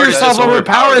strong. make Overpowered yourself is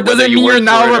overpowered whether doesn't you mean work you're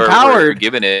not for it or were overpowered.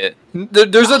 Given it.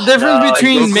 There's a difference No,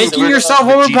 between Goku making versus yourself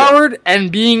Vegeta. overpowered and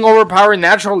being overpowered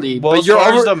naturally. Well, but as you're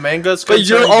far as over. the manga's but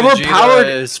you're concerned, overpowered-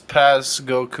 Vegeta is past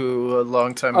Goku a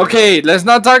long time ago. Okay, let's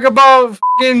not talk about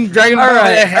fucking Dragon Ball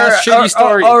that has shitty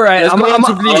story. All right, Let's I'm go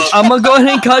into Bleach. gonna go ahead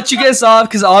and cut you guys off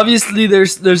because obviously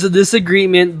there's a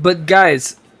disagreement. But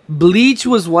guys, Bleach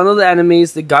was one of the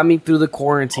animes that got me through the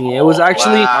quarantine. It was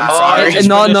actually Wow. no, Just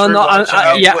no, finished no.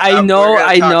 rewatching Yeah, I know, We're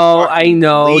gonna talk I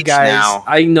know, Bleach guys. now.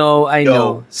 I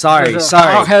know. Sorry.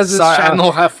 How has this Sorry.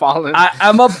 channel have fallen?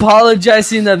 I'm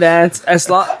apologizing in advance. As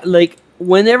long like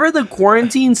whenever the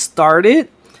quarantine started,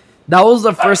 that was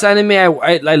the first anime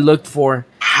I looked for.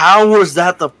 How was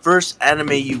that the first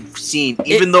anime you've seen?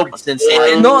 Even though since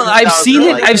No, I've seen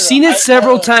it. I've seen it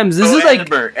several times. This is like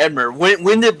Edmer.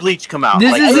 When did Bleach come out?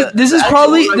 this Like, is this is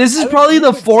probably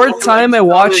the fourth time I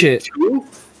watch it.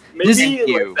 This- Maybe Thank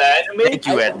you. like the anime. Thank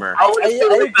you, Edmer. I would say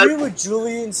I like agree with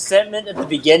Julian's sentiment at the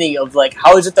beginning of like,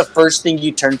 how is it the first thing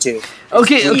you turn to?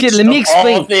 Okay, Bleach, let me of all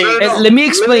explain. things. Let me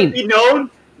explain. Let it be known,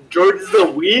 George is a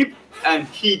weeb, and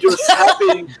he just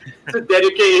happened to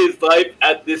dedicate his life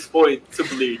at this point to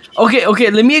Bleach. Okay,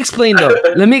 let me explain though.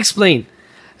 Let me explain.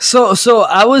 So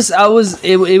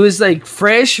it was like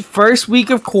fresh first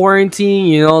week of quarantine,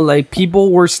 you know, like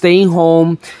people were staying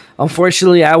home.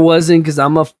 Unfortunately, I wasn't because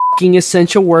I'm a fucking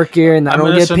essential worker and I I'm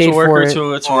don't an get paid essential for worker it.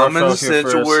 too. It's Oh, I'm rough an out here for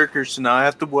essential us. worker, so now I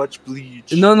have to watch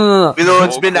Bleach. No. Even though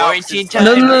it's been out Quarantine since time.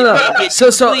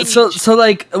 No. So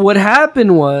like what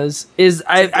happened was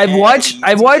I've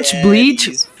watched Bleach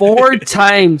 4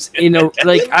 times in a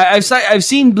like I've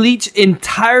seen Bleach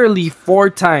entirely 4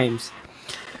 times.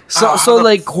 So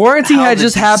like quarantine How had did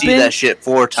just you see that happened. shit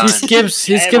 4 He times. skips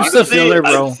the honestly, filler,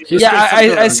 bro. I- He Yeah, skips the I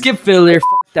filler. skip filler. F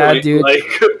that, dude. Like,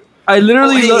 I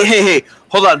literally Oh, look. hey,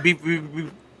 hold on.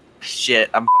 Shit,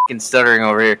 I'm fucking stuttering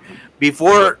over here.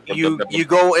 Before you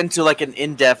go into like an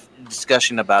in-depth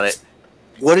discussion about it,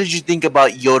 what did you think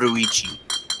about Yoruichi?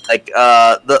 Like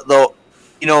the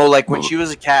you know, like when she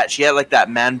was a cat, she had like that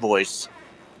man voice.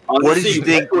 What did honestly, you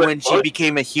think what- when she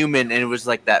became a human and it was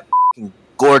like that fucking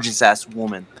gorgeous ass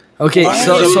woman? Okay, Why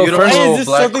so is so you don't first. Why know is this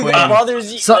Black something Queen. that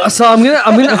bothers you? So I'm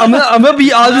gonna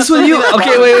be honest with you.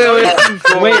 Okay, wait.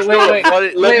 Wait.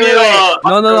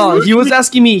 No. He was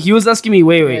asking me.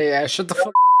 Wait. Yeah, shut the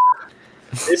fuck.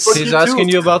 He's asking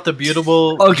you about the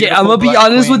beautiful. Okay, I'm gonna be Black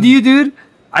honest with Queen. you, dude.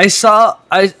 I saw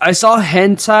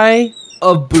hentai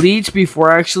of Bleach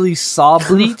before I actually saw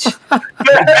Bleach.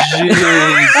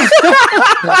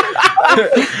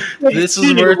 This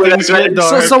is where things get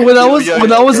dark. So when I was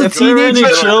a If there are any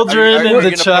teenager, children in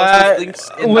the chat,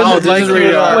 when I would like to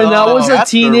when I was a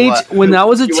After teenage what? when I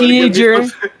was a You wanna give me teenager,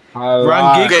 some-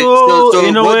 Rangiku, Okay, so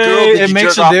in a what girl way, did it you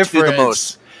makes jerk a off to the difference.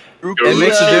 most? It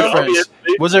makes a difference. obviously.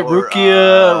 Was it Or,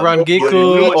 Rukia,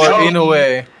 Rangiku, or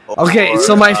Inoue? okay.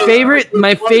 So my favorite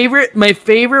one.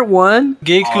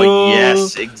 Geku. Oh,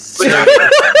 yes, exactly.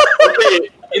 Okay,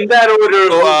 in that order.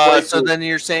 So, like, so then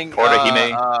you're saying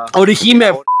Orihime.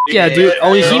 Orihime. Yeah, dude.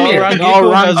 Orihime.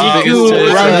 Rangiku has the biggest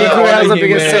tits. Rangiku has the Orihime.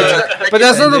 biggest tits. But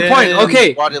that's not the And point. then-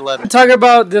 Okay, Squad 11. talk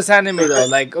about this anime though.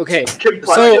 Like, okay,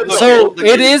 Kenpachi- so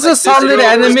it is a solid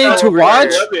anime to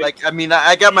watch. Like, I mean,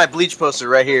 I got my Bleach poster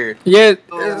right here. Yeah,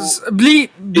 Bleach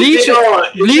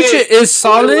is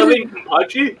solid.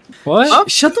 Kenpachi? What?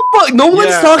 Shut the fuck! No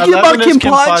one's Yeah, talking about 11 is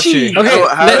Kenpachi. Kenpachi. Okay, Oh,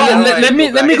 how- let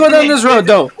me go down this road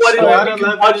though. What is Squad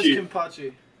Kenpachi?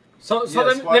 Kenpachi. So Yeah,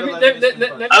 let Squad me 11 is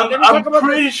let me I'm talk about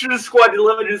pretty this. sure Squad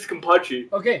 11 is Kenpachi.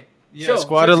 Okay, Yeah, Sure.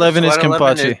 Squad 11 is Squad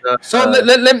 11 Kenpachi. is, so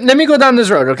let me go down this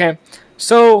road. Okay,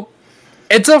 so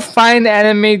it's a fine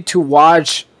anime to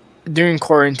watch during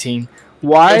quarantine.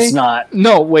 Why? It's not.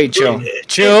 No, wait, chill. Way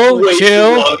too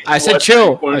long I to said watch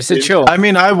chill. during I said quarantine. chill. I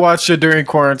mean, I watched it during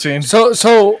quarantine. So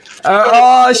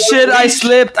Oh shit! I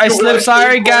slipped.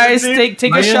 Sorry, guys. Take Me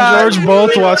a and shot. George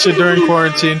both watched it during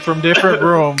quarantine from different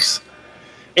rooms.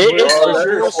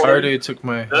 It's Already took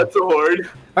my. That's a horde.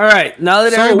 All right, now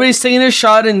that So- everybody's taking their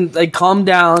shot and like calm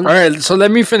down. all right, so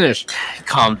let me finish.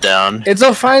 Calm down. It's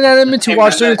a fine anime to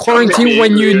watch during quarantine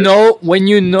when you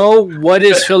know what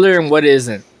is filler and what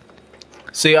isn't,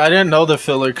 See, I didn't know the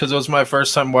filler because it was my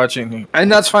first time watching it. and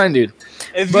that's fine, dude.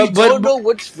 If But- you but- don't know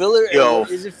which filler Yo.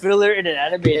 is it filler in an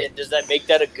anime, then does that make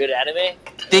that a good anime? I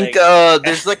think Like,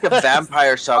 there's like a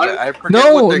vampire saga. I forget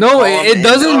No, what they're no, called, it and-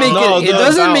 doesn't make No, it. It the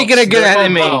doesn't make it a Bounce. good They're called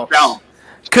anime. Bounce.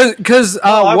 Cause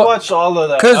I what? watched all of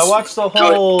that. 'cause- I watched the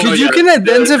whole. Cause yeah, you can the-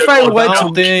 identify the what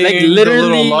Bounce thing, like the literally.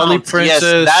 little lolly Yes,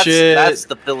 princess shit, that's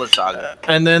the filler saga.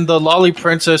 and then the lolly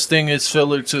princess thing is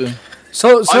filler too.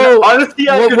 So Honestly,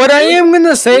 what I am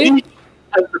gonna say. has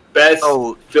the best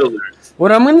Oh, fillers.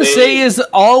 What I'm gonna say They- is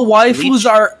all waifus Bleach.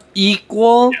 are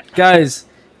equal, guys.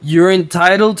 You're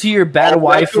entitled to your bad All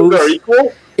waifus are waifus.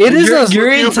 equal. It is You're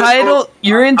you're entitled.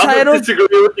 You're I'm gonna entitled.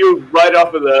 disagree with you right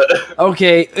off of that.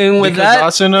 Okay, and with Because that,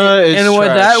 Asuna is and with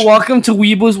trash. that, welcome to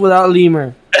Weebles without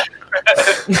Lemur.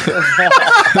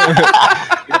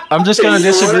 I'm just gonna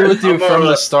disagree with you I'm, from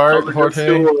the I'm start, gonna Jorge.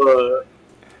 still,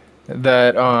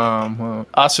 That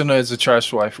Asuna is a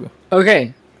trash waifu.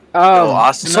 Okay.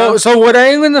 Asuna? So what I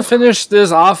am gonna finish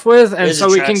this off with, and Is so a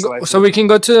we trash can waifu. so we can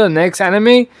go to the next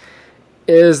anime,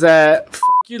 is that f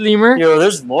you lemur. yo,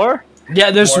 there's more.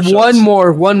 Yeah, there's More one shots.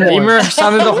 more. Lemur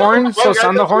sounded the horn. So Look, I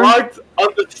sound the got horn. blocked on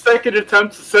the second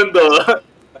attempt to send the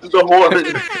horn.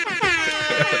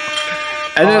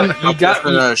 And then you got.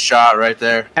 a shot right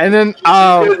there. and then You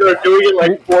guys are doing it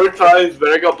like 4 times, but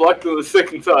I got blocked on the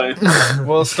second time.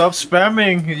 Well, stop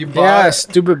spamming, you bot. yeah,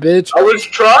 stupid bitch. I was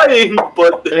trying,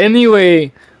 but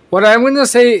Anyway, what I'm gonna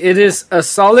say, it is a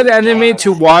solid anime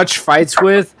to watch fights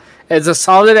with. It's a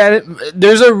solid anime.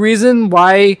 There's a reason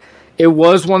why it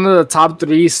was one of the top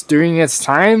 3s during its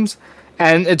times,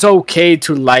 and it's okay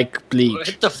to like Bleach.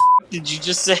 What the f- did you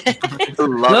just say?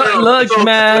 Look,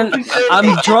 man,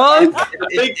 I'm drunk. the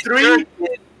big 3.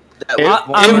 It was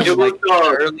It was, like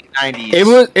early 90s.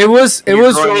 It was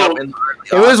You're growing up in the early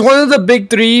it was aughts. one of the big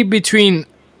 3 between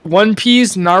One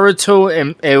Piece, Naruto,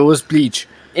 and it was Bleach.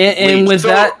 And with So-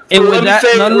 that, so and with let me that,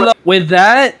 say- no. With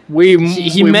that, he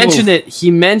we mentioned move. it.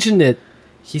 He mentioned it.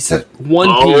 He said One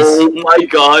Piece. Oh my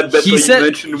God! Beto, He you said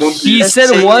mentioned One Piece. he said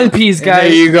Say One it. Piece, There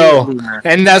guys. you go.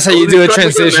 And that's how you do a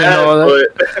transition. all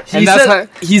that. He And that's said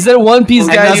he said One Piece,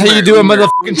 And guys. that's how you do a Who's your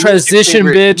motherfucking transition,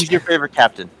 favorite- bitch. Who's your favorite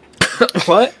captain?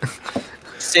 What?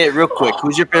 Say it real quick.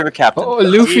 Who's your favorite captain? Oh,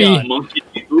 Luffy. Monkey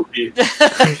D. Luffy.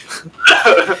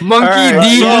 Monkey Alright,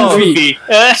 D. so- Luffy.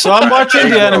 So I'm watching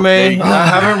the anime. I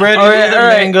haven't read All either right, the all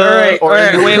right, manga all right, all or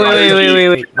right. the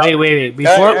Wait.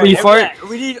 Before.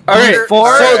 we need All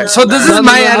right, So this No, is no,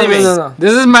 my no, no, anime. no, no.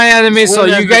 This is my anime. So When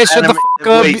you does guys the shut the anime- fuck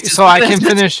up Wait, so I can this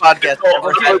finish. podcast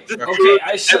ever had, bro. Okay,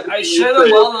 I shut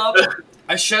them all up.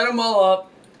 I shut them all up.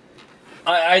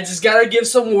 I just gotta give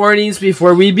some warnings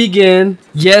before we begin.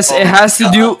 Yes, it has to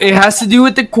do. It has to do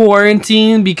with the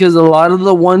quarantine because a lot of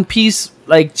the One Piece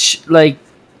like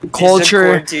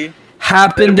culture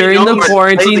happened during the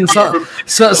quarantine.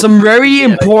 So some very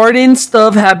important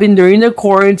stuff happened during the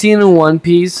quarantine in One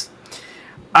Piece.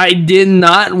 I did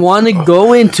not want to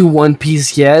go into One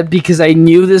Piece yet because I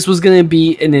knew this was gonna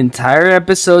be an entire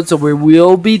episode. So we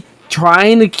will be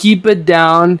trying to keep it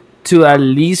down to at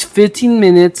least 15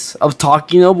 minutes of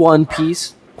talking of One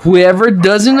Piece. Whoever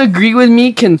doesn't agree with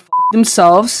me can f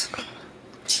themselves.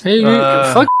 Hey,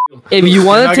 fuck. If you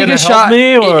want to not take gonna a help shot,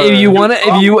 me, or- if you want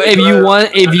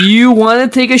to, if you want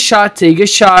to take a shot, take a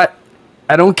shot.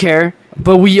 I don't care.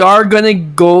 But we are gonna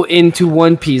go into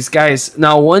One Piece, guys.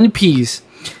 Now, One Piece.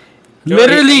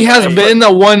 Literally has been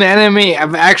the one anime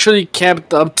I've actually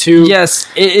kept up to. Yes,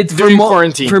 it's for During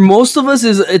quarantine. For most of us,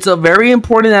 it's a very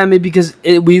important anime because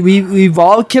we've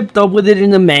all kept up with it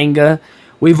in the manga.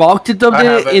 We've all kept up I in,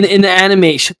 haven't. in the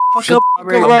anime. Shut the fuck up,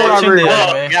 Robert. I'm watching the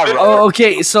Well, anime. Yeah, bro. Oh,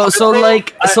 okay. So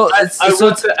like I so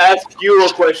want to ask you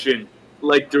a question,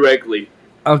 like directly.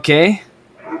 okay.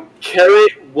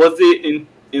 Carrot, was it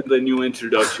in the new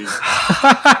introduction?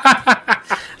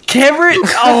 Carrot.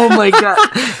 Oh my god.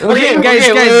 Okay,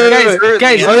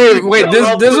 guys. Wait,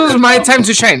 this was my time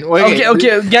to shine.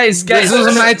 Okay, guys. This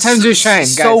was my time to shine,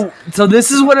 guys. So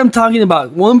this is what I'm talking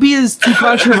about. One Piece is too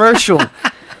controversial.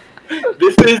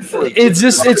 This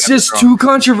is It's just too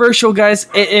controversial, guys.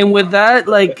 And with that,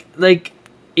 like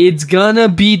it's gonna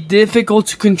be difficult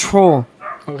to control.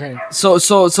 Okay, So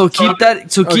keep that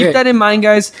Okay. in mind,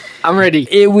 guys. I'm ready.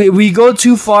 We go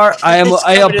too far. I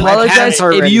covered in my apologize pants if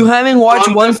already. you haven't watched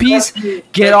I'm One just Piece. asking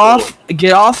Get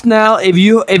Beto. off now. If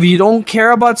you don't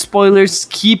care about spoilers,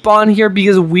 keep on here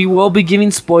because we will be giving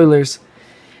spoilers.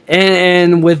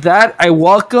 And with that, I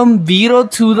welcome Vito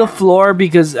to the floor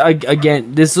because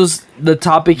again, this was the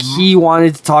topic he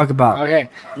wanted to talk about. Okay,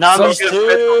 Now So- those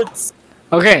dudes.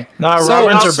 okay. Nah, So-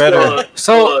 Robins are better.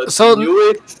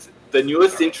 The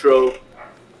newest intro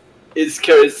is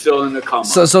Carrot still in the coma.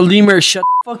 So Lemur, shut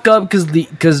the fuck up because Hey,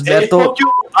 Beto. fuck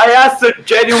you! I asked a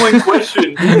genuine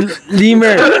question.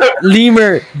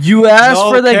 Lemur, you asked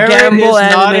No, for the Carrot Gamble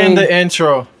is not in anime. the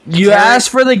intro. You asked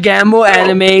for the Gamble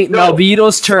anime. no, Now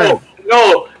Vito's turn.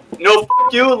 No,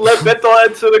 fuck you. Let Beto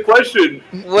answer the question.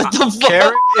 What the fuck?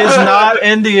 Carrot is not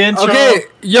in the intro. Okay,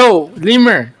 yo,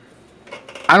 Lemur.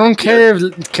 I don't care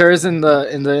if Kara's in the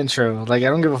intro. Like I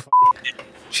don't give a.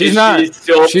 She's Is not. she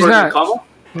still She's part not. of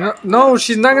the coma? No,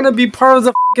 she's not gonna be part of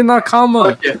the fucking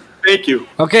Nakama. Okay, thank you.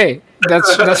 Okay,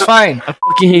 that's fine.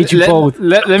 Fucking hate you both.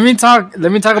 Let me talk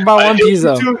about I One hate Piece you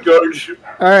though. too, George.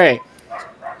 All right.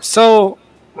 So,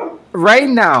 right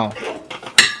now,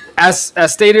 as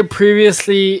stated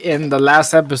previously in the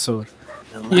last episode,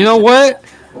 you know what?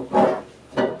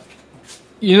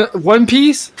 One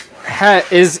Piece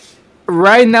is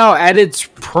right now at its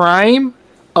prime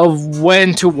of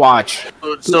when to watch.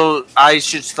 So I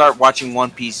should start watching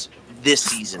One Piece this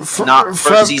season, not from-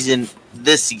 first season.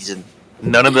 This season.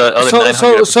 None of the other So- 900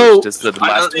 so- episodes, just the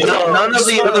last one. None of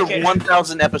the other Okay.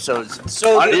 1,000 episodes.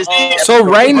 So This- So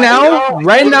right now,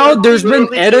 there's been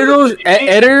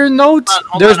editor notes.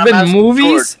 Hold There's on, I'm been asking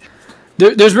movies.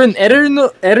 There's been editor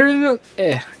notes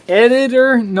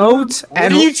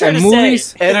and are you trying to say?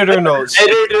 movies. Editor notes.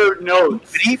 Editor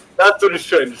notes. That's what it's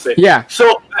trying to say. Yeah.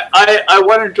 So I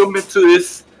want to jump into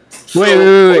this.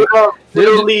 Wait.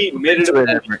 Literally, minute of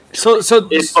So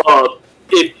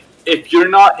if you're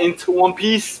not into One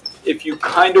Piece, if you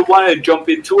kind of want to jump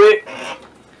into it,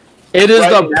 it is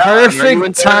right the now,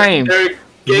 perfect time. they're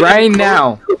getting Right close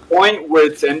now. to the point where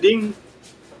it's ending,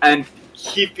 and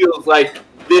he feels like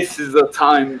this is the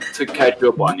time to catch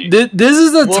up on it. This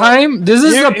is the time. This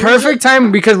is the here's perfect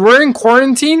time because we're in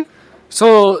quarantine.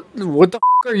 So what the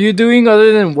f- are you doing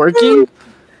other than working?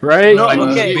 Right? No, I'm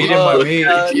okay. beating my meat.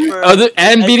 Other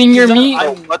and beating your meat.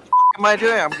 What the fuck am I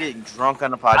doing? I'm getting drunk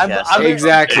on the podcast.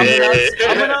 Exactly.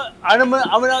 I'm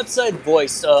an outside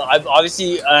voice.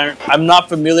 I'm not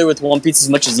familiar with One Piece as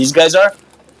much as these guys are,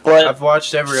 but I've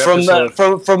watched every from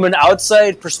episode. from an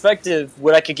outside perspective,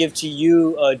 what I could give to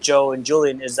you, Joe and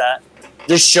Julian, is that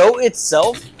the show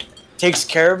itself takes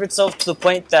care of itself to the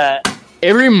point that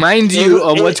It reminds you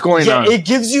of what's going on. It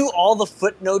gives you all the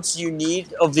footnotes you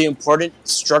need of the important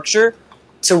structure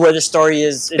to where the story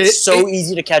is. It's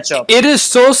easy to catch up. It is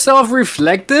so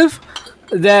self-reflective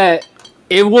that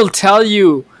it will tell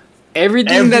you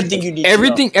everything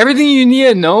you need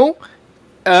to know,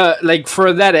 like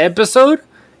for that episode,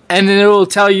 and then it will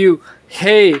tell you,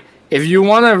 hey, if you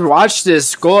want to watch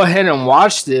this, go ahead and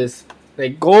watch this.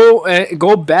 Like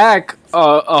go back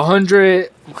a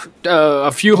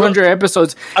few hundred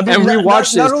episodes and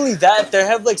rewatch this. Not only that, they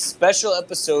have like special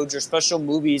episodes or special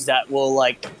movies that will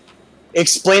like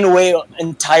explain away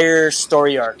entire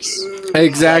story arcs.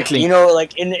 Exactly. Like, you know,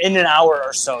 like in an hour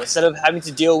or so, instead of having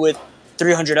to deal with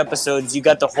 300 episodes, you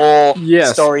got the whole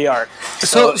story arc.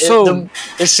 So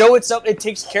the show itself, it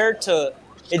takes care to.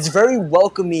 It's very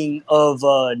welcoming of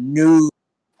new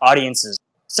audiences,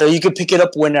 so you can pick it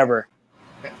up whenever.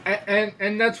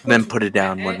 And that's then put it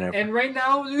down whenever. And right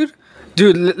now,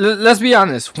 dude, let's be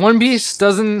honest. One Piece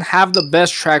doesn't have the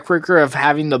best track record of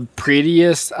having the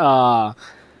prettiest cutscenes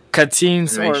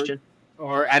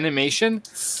or animation.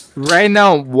 Right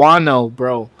now, Wano,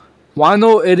 bro.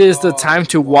 Wano, it is the time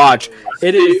to watch.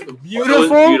 It is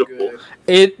beautiful.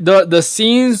 The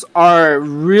scenes are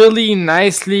really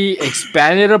nicely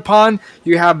expanded upon.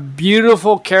 You have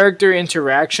beautiful character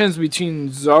interactions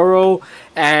between Zoro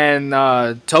and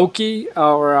Toki,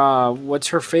 or what's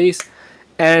her face,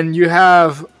 and you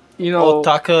have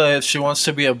Taka, if she wants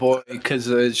to be a boy,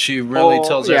 because she really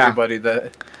tells everybody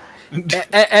that.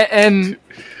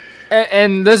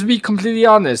 and let's be completely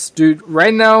honest, dude.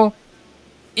 Right now,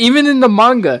 even in the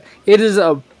manga, it is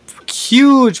a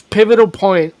huge pivotal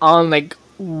point on like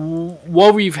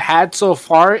what we've had so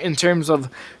far in terms of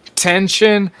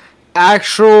tension,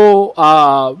 actual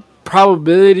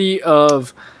probability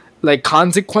of like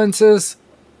consequences,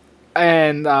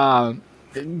 and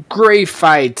great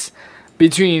fights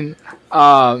between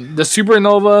the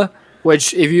supernova,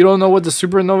 which if you don't know what the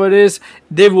supernova is,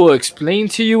 they will explain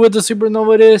to you what the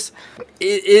supernova is.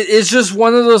 It's just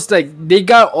one of those, like, they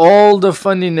got all the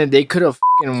funding that they could have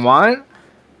fucking want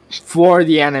for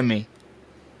the anime.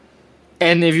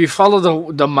 And if you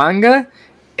follow the manga,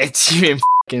 it's even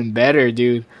fucking better,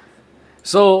 dude.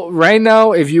 So right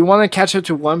now, if you want to catch up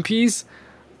to One Piece,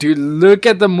 dude, look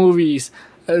at the movies.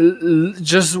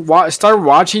 Just start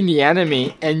watching the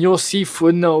anime, and you'll see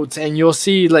footnotes, and you'll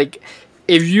see, like,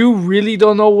 if you really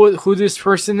don't know who this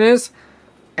person is,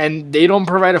 and they don't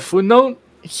provide a footnote,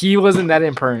 he wasn't that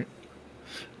important.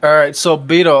 All right, so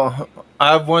Beto,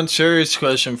 I have one serious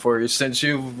question for you. Since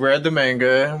you've read the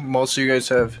manga, most of you guys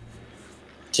have.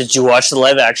 Did you watch the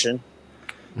live action?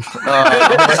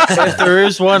 If there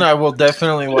is one, I will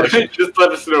definitely watch it. Just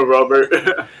let us know, Robert.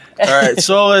 All right,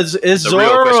 so is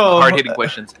Zoro hard-hitting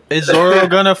questions? Is Zoro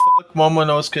gonna fuck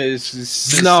Momonosuke's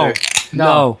sister?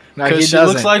 No, because she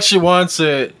looks like she wants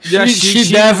it. Yeah,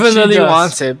 she definitely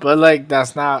wants it, but like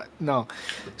that's not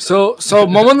So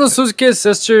Momonosuke's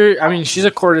sister, I mean, she's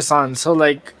a courtesan, so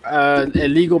like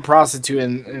illegal prostitute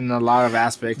in a lot of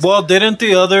aspects. Well, didn't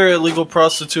the other illegal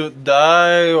prostitute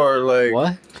die, or like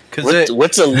what?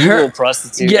 What's a legal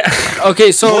prostitute? Yeah.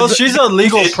 Okay. So she's a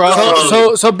legal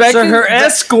prostitute. So back in her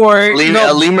escort,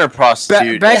 a lemur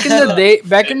prostitute. Back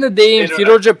in the day in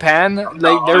feudal Japan,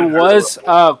 like there was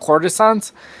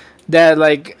courtesans that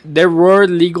like there were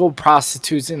legal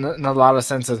prostitutes in a lot of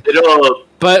senses.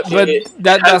 But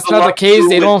that's not the case.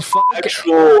 They don't fuck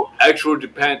actual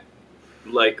Japan,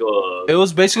 like it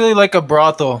was basically like a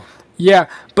brothel. Yeah,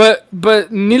 but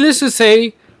needless to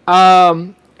say,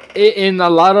 in a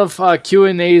lot of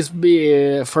Q&As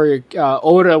for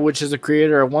Oda, which is the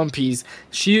creator of One Piece,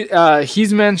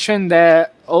 he's mentioned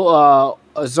that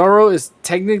Zoro is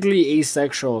technically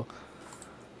asexual.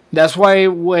 That's why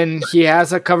when he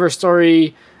has a cover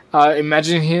story,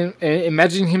 imagine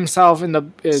himself in the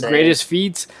greatest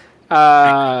feats.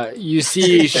 You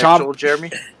see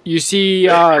Jeremy. You see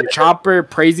Chopper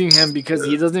praising him because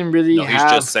he doesn't really have. He's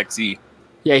just sexy.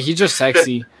 Yeah, he's just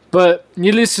sexy. But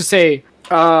needless to say,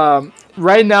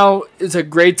 right now is a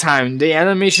great time. The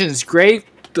animation is great.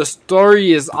 The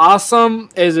story is awesome.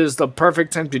 It is the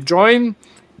perfect time to join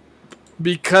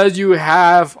because you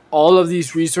have all of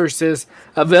these resources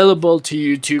available to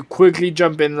you to quickly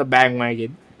jump in the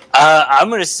bandwagon. I'm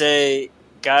gonna say,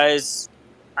 guys,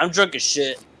 I'm drunk as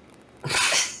shit.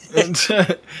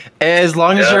 As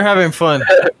long as you're having fun.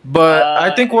 But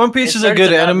I think One Piece it is a good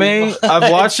starts to not anime. be fun.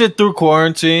 I've watched it through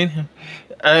quarantine,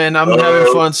 and I'm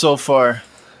having fun so far.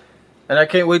 And I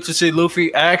can't wait to see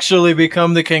Luffy actually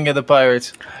become the king of the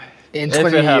pirates. In If it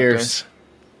 20 happens. years.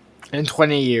 In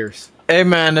 20 years. Hey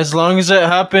man, as long as it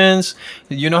happens,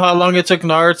 you know how long it took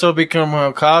Naruto to become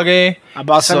Hokage?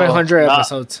 About So, 700 nah.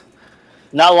 episodes.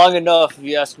 Not long enough, if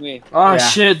you ask me. Oh Yeah.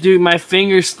 shit, dude, my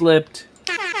finger slipped.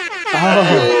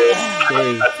 Oh,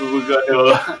 dang. After we got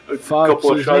a Fuck,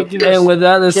 couple of he's shots. making And with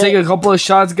that, let's Yeah. take a couple of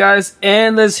shots, guys,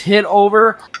 and let's hit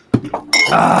over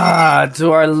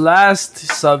to our last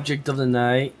subject of the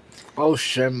night, Oh,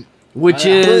 shit. which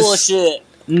is Bullshit.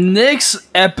 next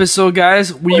episode,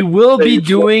 guys. We will be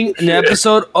doing an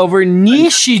episode over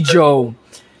Nishijo.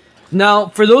 Now,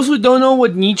 for those who don't know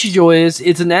what Nichijo is,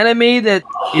 it's an anime that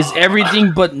is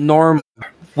everything but normal.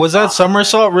 Was that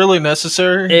somersault really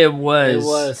necessary? It was. It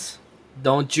was.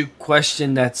 Don't you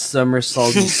question that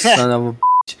somersault, you son of a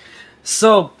bitch.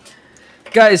 So,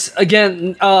 guys,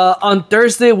 again, on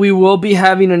Thursday we will be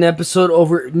having an episode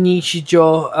over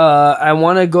Nichijo. I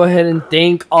want to go ahead and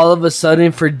thank All of a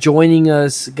Sudden for joining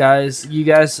us, guys. You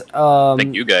guys,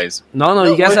 Thank you guys. No,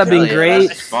 you guys have been Yeah, great.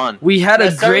 that's fun. We had a Yeah,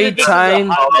 sorry great to be time.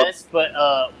 a hot mess, but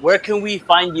where can we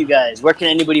find you guys? Where can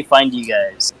anybody find you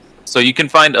guys? So you can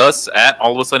find us at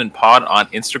All of a Sudden Pod on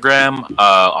Instagram,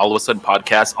 All of a Sudden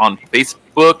Podcast on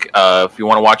Facebook. If you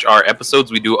want to watch our episodes,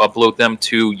 we do upload them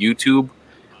to YouTube.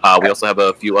 We also have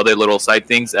a few other little side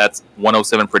things at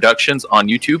 107 Productions on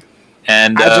YouTube.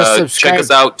 And I just check us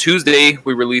subscribed. out Tuesday.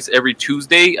 We release every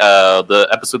Tuesday. The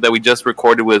episode that we just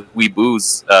recorded with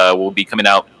Weeboos will be coming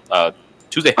out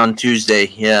Tuesday. On Tuesday,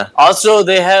 yeah. Also,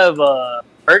 they have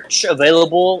merch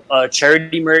available,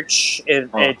 charity merch. If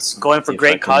Oh, it's going for if I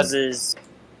great can- causes.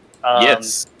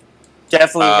 Yes.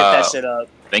 Definitely hit that Uh, shit up.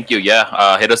 Thank you.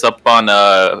 Yeah. Hit us up on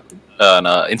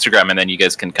Instagram, and then you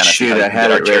guys can kind of Shoot, I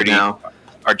had it right now.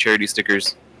 our charity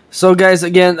stickers. So, guys,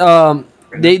 again,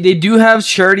 they do have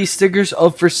charity stickers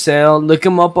up for sale. Look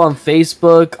them up on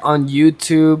Facebook, on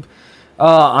YouTube,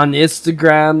 on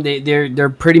Instagram. They're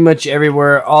pretty much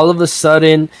everywhere. All of a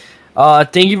sudden,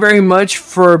 thank you very much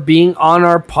for being on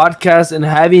our podcast and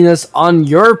having us on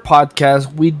your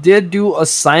podcast. We did do a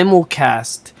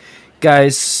simulcast,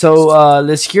 guys. So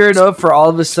let's hear it up for All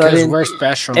of a Because Sudden. we're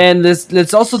special. And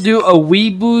let's also do a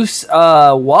Weeboos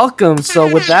welcome.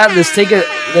 So with that, let's take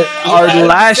our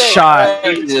last shot.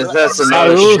 Jesus, that's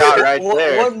another Salud. shot right One-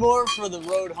 there. One more for the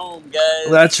road home,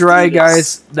 guys. That's right,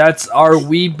 guys. That's our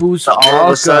Weeboos All of a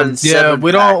welcome. sudden, Yeah,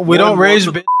 we don't raise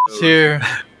bitches here.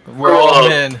 We're all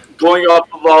men. Going off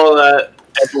of all that,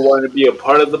 if you want to be a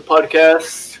part of the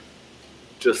podcast,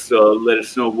 just let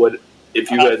us know what if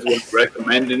you guys want to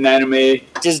recommend an anime.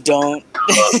 Just don't.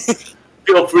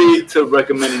 Feel free to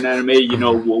recommend an anime. You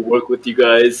know, we'll work with you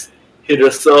guys. Hit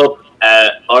us up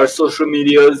at our social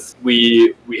medias.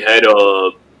 We had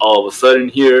All of a Sudden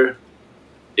here.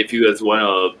 If you guys want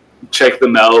to check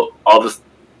them out,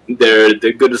 they're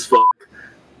good as fuck.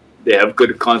 They have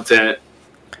good content.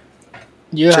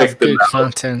 You check have them good out.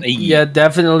 content. Yeah,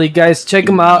 definitely, guys. Check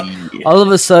them out. All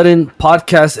of a Sudden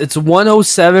podcast. It's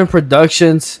 107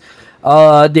 Productions.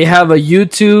 They have a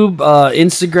YouTube,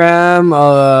 Instagram,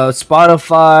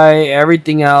 Spotify,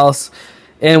 everything else.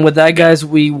 And with that, guys,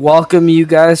 we welcome you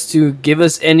guys to give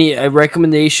us any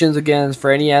recommendations again for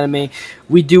any anime.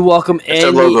 We do welcome It's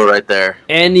their logo right there.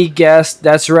 any guest.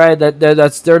 That's right.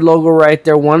 That's their logo right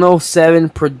there. 107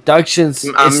 Productions.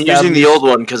 I'm using the old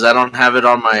one because I don't have it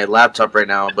on my laptop right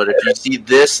now. But if you see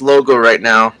this logo right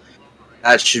now,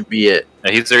 that should be it.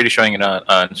 He's already showing it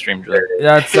on stream. Joe.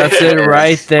 That's it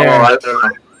right Oh, there. I don't know.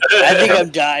 I think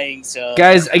I'm dying, so.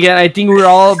 Guys, again, I think we're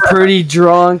all pretty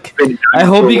drunk. I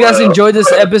hope you guys enjoyed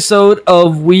this episode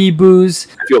of Weeboos.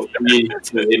 Feel free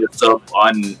to hit us up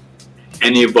on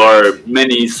any of our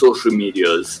many social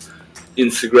medias: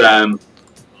 Instagram,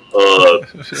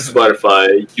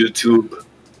 Spotify, YouTube.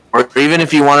 Or even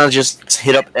if you want to just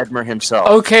hit up Edmer himself.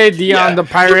 Okay, Dion Yeah. the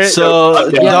pirate. So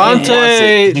Yeah.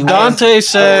 Dante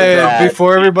said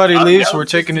before everybody leaves, we're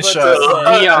taking a shot.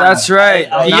 That's right.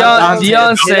 Dante.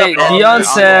 Dion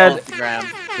said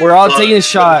we're all taking a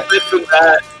shot. From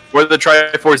that, We're the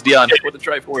Triforce, Dion. We're the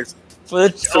Triforce. For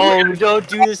the, don't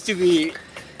do this to me.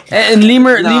 And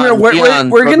Lemur, where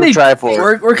can they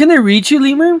where can they reach you,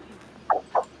 Lemur?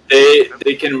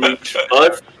 they can reach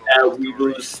us at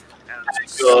Weavers.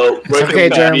 So okay,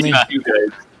 Jeremy. You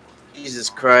guys. Jesus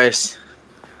Christ.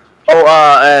 Oh,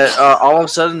 all of a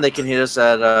sudden they can hit us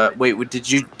at. Wait, did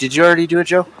you already do it,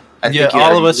 Joe? Yeah, think you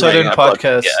all of already- a sudden I plugged-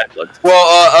 podcast. Yeah, I plugged.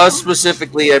 Well, us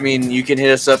specifically, I mean, you can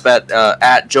hit us up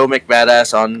at Joe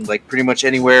McBadass on like pretty much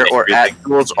anywhere, or at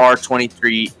Jules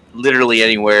R23, literally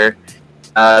anywhere.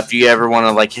 If you ever want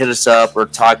to like hit us up or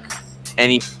talk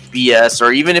any BS,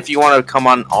 or even if you want to come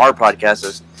on our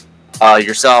podcast as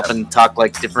yourself and talk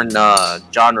like different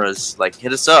genres, like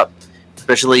hit us up.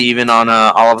 Especially even on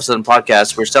All of a Sudden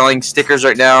podcast, we're selling stickers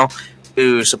right now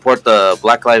to support the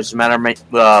Black Lives Matter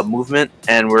movement,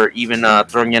 and we're even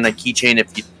throwing in a keychain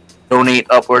if you donate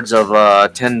upwards of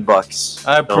 $10.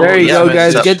 I There you yeah, go, man.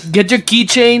 guys. So- Get your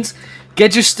keychains,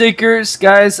 get your stickers,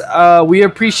 guys. We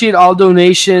appreciate all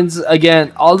donations.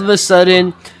 Again, all of a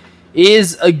sudden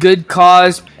is a good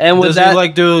cause, and with Does that, he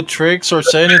like do tricks or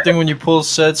say anything when you pull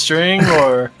said string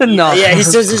or? no, Yeah, he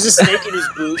says there's a snake in his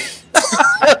boot.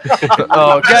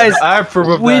 Oh, Guys, I approve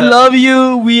of we that. love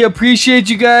you. We appreciate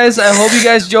you guys. I hope you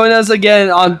guys join us again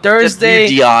on Thursday.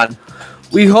 Dion.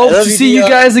 We hope I to love you, see you Dion.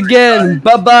 guys again.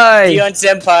 Bye bye. Dion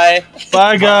Senpai.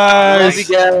 Bye, Love guys.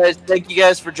 you guys. Thank you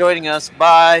guys for joining us.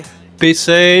 Bye. Be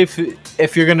safe.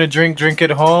 If you're gonna drink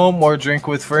at home or drink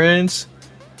with friends.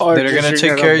 Or They're just gonna drink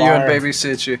take at a care of you and bar.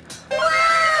 babysit you.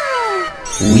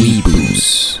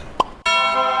 Weeboos.